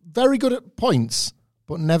was very good at points,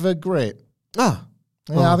 but never great. I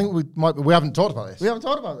think we haven't talked about this. We haven't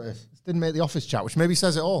talked about this. It didn't make the office chat, which maybe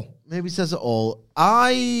says it all. You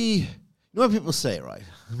know what people say, right?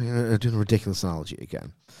 I mean, I'm doing a ridiculous analogy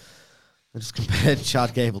again. I just compared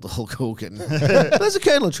Chad Gable to Hulk Hogan. There's a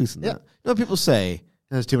kernel of truth in that. You know what people say?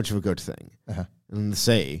 There's too much of a good thing. And they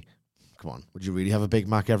say, come on, would you really have a Big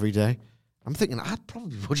Mac every day? I'm thinking, I'd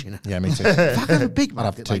probably would, you know. Yeah, me too. If I could have a Big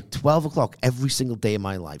Mac at like 12 o'clock every single day of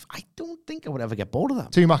my life, I don't think I would ever get bored of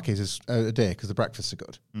that. 2 Mackies a day because the breakfasts are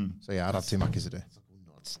good. So yeah, I'd have 2 Mackies a day.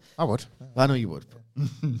 I would. I know you would.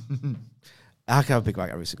 I could have a Big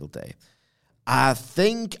Mac every single day. I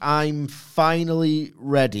think I'm finally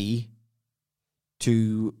ready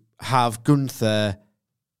to have Gunther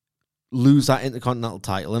lose that Intercontinental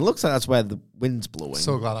title. And it looks like that's where the wind's blowing.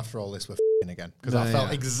 So glad after all this we're f***ing again. Because I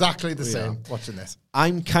felt exactly the same watching this.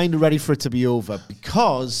 I'm kind of ready for it to be over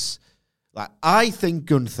because I think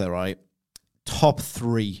Gunther, right, top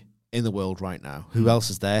 3 in the world right now. Who else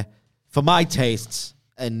is there? For my tastes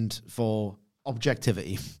and for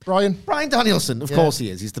objectivity. Bryan Danielson, of course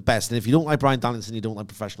he is. He's the best. And if you don't like Bryan Danielson, you don't like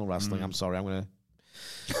professional wrestling. I'm sorry. I'm going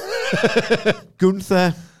to...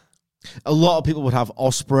 Gunther. A lot of people would have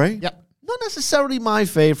Ospreay. Yep. Not necessarily my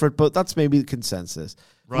favorite, but that's maybe the consensus.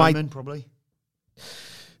 Roman, probably.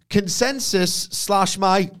 Consensus /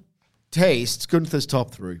 my taste, Gunther's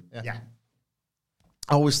top 3. Yeah.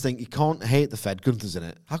 I always think you can't hate the Fed. Gunther's in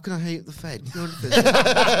it. How can I hate the Fed?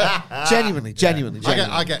 Genuinely.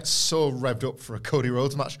 I get so revved up for a Cody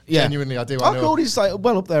Rhodes match. Yeah. Genuinely, I do. I know. Cody's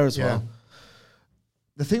well up there as well.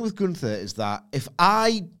 The thing with Gunther is that if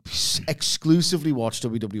I exclusively watch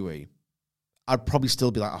WWE, I'd probably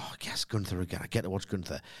still be like, oh, yes, Gunther again. I get to watch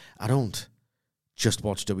Gunther. I don't just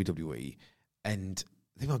watch WWE. And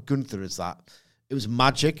the thing about Gunther is that it was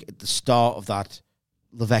magic at the start of that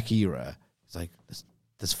Levesque era. It's like,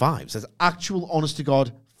 there's 5. There's actual, honest to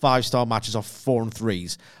God, 5-star matches off 4 and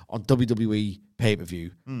 3s on WWE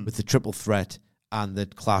pay-per-view with the triple threat and the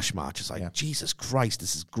clash match. It's like, Jesus Christ,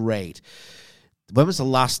 this is great. When was the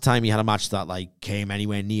last time you had a match that came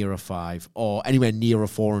anywhere near a 5 or anywhere near a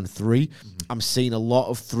 4 and 3? I'm seeing a lot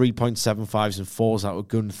of 3.75s and 4s out of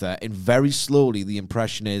Gunther, and very slowly the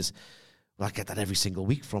impression is, I get that every single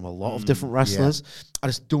week from a lot of different wrestlers. I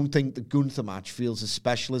just don't think the Gunther match feels as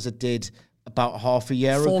special as it did about half a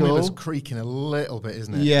year ago. Formula's creaking a little bit,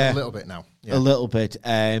 isn't it? Yeah. A little bit now. A little bit.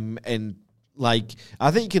 And I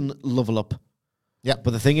think he can level up. Yeah.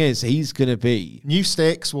 But the thing is, he's going to be... New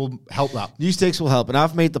stakes will help that. New stakes will help. And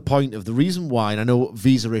I've made the point of the reason why, and I know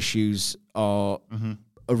visa issues are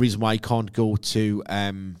a reason why he can't go to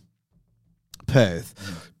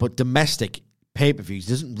Perth, but domestic pay-per-views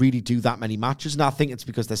doesn't really do that many matches. And I think it's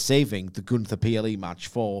because they're saving the Gunther PLE match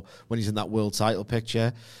for when he's in that world title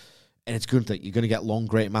picture. And it's Gunther. You're going to get long,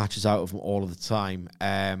 great matches out of him all of the time.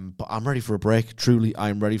 But I'm ready for a break. Truly,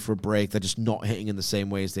 I'm ready for a break. They're just not hitting in the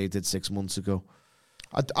same way as they did 6 months ago.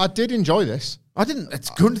 I did enjoy this. I didn't. It's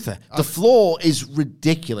Gunther. The floor is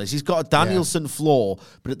ridiculous. He's got a Danielson floor,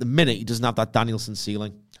 but at the minute, he doesn't have that Danielson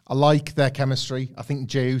ceiling. I like their chemistry. I think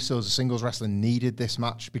Jey Uso as a singles wrestler needed this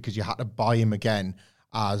match because you had to buy him again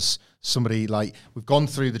as somebody we've gone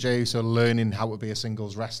through the Jey Uso learning how to be a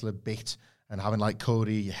singles wrestler bit and having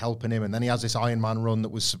Cody helping him. And then he has this Iron Man run that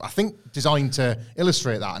was, I think, designed to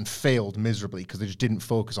illustrate that and failed miserably because they just didn't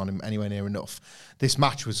focus on him anywhere near enough. This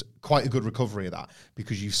match was quite a good recovery of that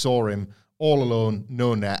because you saw him all alone,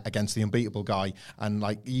 no net, against the unbeatable guy. And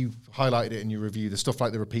you highlighted it in your review, the stuff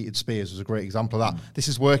like the repeated spears was a great example of that. This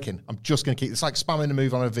is working. I'm just going to keep... It's like spamming a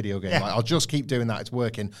move on a video game. Yeah. I'll just keep doing that. It's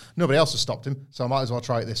working. Nobody else has stopped him, so I might as well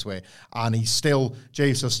try it this way. And he's still... Jey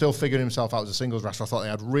Uso's still figuring himself out as a singles wrestler. I thought they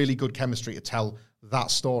had really good chemistry to tell that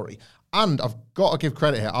story. And I've got to give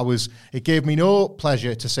credit here. It gave me no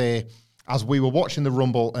pleasure to say, as we were watching the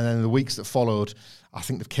Rumble and then in the weeks that followed, I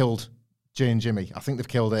think they've killed Jay and Jimmy. I think they've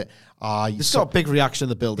killed it. It's got a big reaction in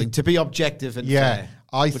the building. To be objective and fair,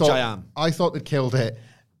 which I am. I thought they'd killed it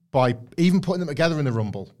by even putting them together in the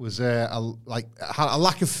Rumble. Was a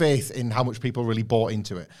lack of faith in how much people really bought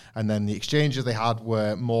into it. And then the exchanges they had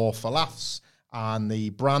were more for laughs, and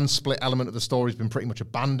the brand split element of the story has been pretty much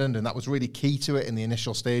abandoned, and that was really key to it in the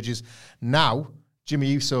initial stages. Now, Jimmy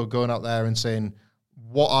Uso going out there and saying,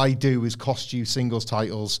 what I do is cost you singles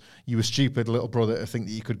titles. You a stupid little brother to think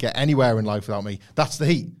that you could get anywhere in life without me. That's the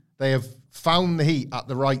heat. They have found the heat at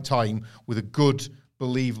the right time with a good,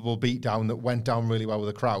 believable beatdown that went down really well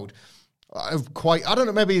with the crowd. I don't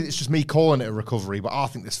know, maybe it's just me calling it a recovery, but I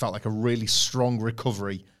think this felt like a really strong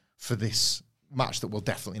recovery for this match that will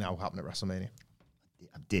definitely now happen at WrestleMania.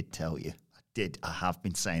 I did tell you. I have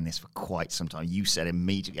been saying this for quite some time. You said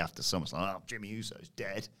immediately after SummerSlam, Jimmy Uso's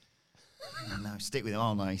dead. No, stick with him.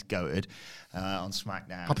 Oh no, he's goated on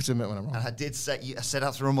SmackDown. Happy to admit when I'm wrong. And I did say, I said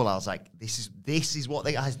after Rumble, I was like, this is what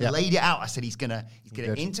they guys laid it out. I said he's gonna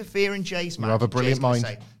interfere in Jay's match. You have a brilliant mind.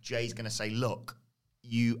 Jay's gonna say, look,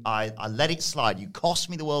 I let it slide. You cost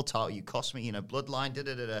me the world title. You cost me, Bloodline.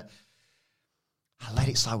 I let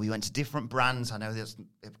it slide. We went to different brands. I know there's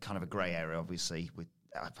kind of a grey area, obviously,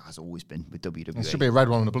 has always been with WWE. There should be a red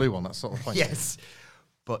one and a blue one. That's sort of point. Yes.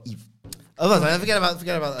 But you've... forget about that.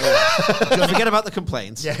 Forget about the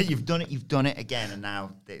complaints. Yeah, you've done it again, and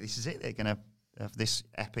now this is it. They're going to of this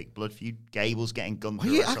epic blood feud. Gable's getting Gunther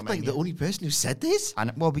Why you at act like the WrestleMania. only person who said this?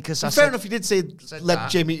 And, well, because Fair enough, you did say let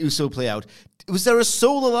that. Jimmy Uso play out. Was there a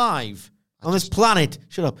soul alive on this planet,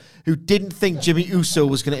 shut up, who didn't think Jimmy Uso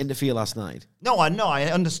was going to interfere last night? No, I know, I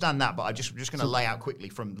understand that, but I'm just going to lay out quickly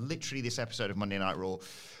from literally this episode of Monday Night Raw.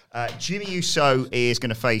 Jimmy Uso is going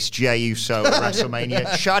to face Jey Uso at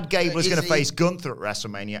WrestleMania. Chad Gable is going to face Gunther at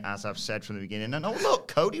WrestleMania, as I've said from the beginning. And look,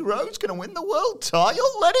 Cody Rhodes going to win the world title.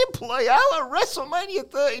 Let him play out at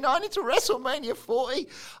WrestleMania 39 into WrestleMania 40.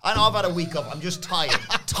 And I've had a week off. I'm just tired.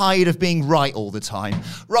 Tired of being right all the time.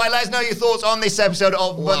 Right, let us know your thoughts on this episode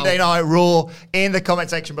of Monday Night Raw in the comment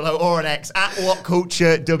section below or on X at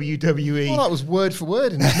WhatCultureWWE. Well, that was word for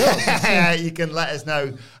word in his notes. You can let us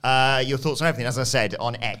know your thoughts on everything, as I said,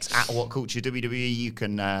 on X at WhatCultureWWE. You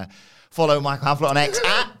can follow Michael Hamflett on X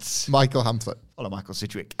at Michael Hamflett. Follow Michael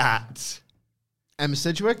Sidgwick at Emma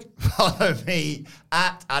Sidgwick. Follow me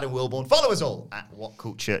at Adam Wilborn. Follow us all at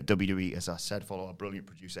WhatCultureWWE. As I said, follow our brilliant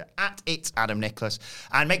producer at It's Adam Nicholas.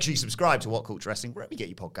 And make sure you subscribe to What Culture Wrestling, wherever you get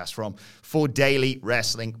your podcasts from, for daily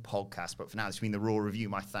wrestling podcasts. But for now, this has been the Raw Review.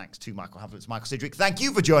 My thanks to Michael Hamflett, Michael Sidgwick. Thank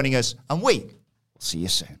you for joining us, and we will see you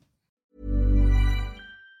soon.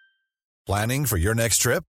 Planning for your next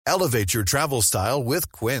trip? Elevate your travel style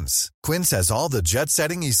with Quince. Quince has all the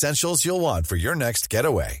jet-setting essentials you'll want for your next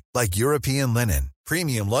getaway, like European linen,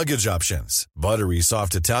 premium luggage options, buttery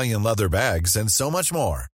soft Italian leather bags, and so much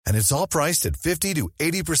more. And it's all priced at 50 to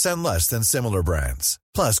 80% less than similar brands.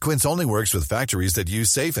 Plus, Quince only works with factories that use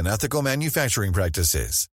safe and ethical manufacturing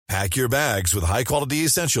practices. Pack your bags with high-quality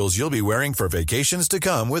essentials you'll be wearing for vacations to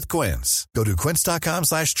come with Quince. Go to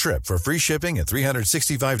quince.com/trip for free shipping and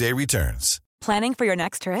 365-day returns. Planning for your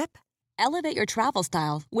next trip? Elevate your travel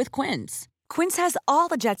style with Quince. Quince has all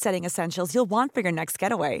the jet-setting essentials you'll want for your next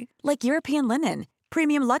getaway, like European linen,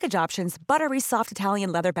 premium luggage options, buttery soft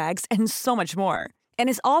Italian leather bags, and so much more. And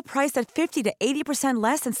is all priced at 50 to 80%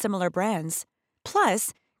 less than similar brands.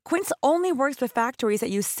 Plus, Quince only works with factories that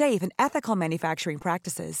use safe and ethical manufacturing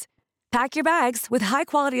practices. Pack your bags with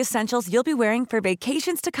high-quality essentials you'll be wearing for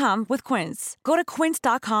vacations to come with Quince. Go to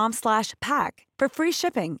quince.com/pack for free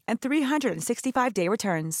shipping and 365-day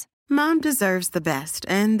returns. Mom deserves the best,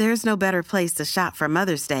 and there's no better place to shop for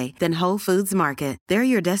Mother's Day than Whole Foods Market. They're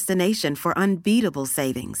your destination for unbeatable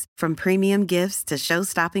savings, from premium gifts to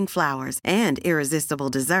show-stopping flowers and irresistible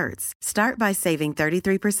desserts. Start by saving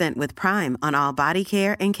 33% with Prime on all body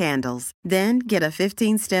care and candles. Then get a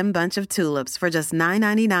 15-stem bunch of tulips for just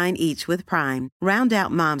 $9.99 each with Prime. Round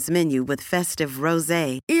out Mom's menu with festive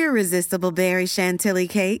rosé, irresistible berry chantilly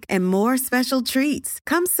cake, and more special treats.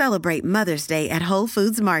 Come celebrate Mother's Day at Whole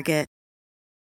Foods Market.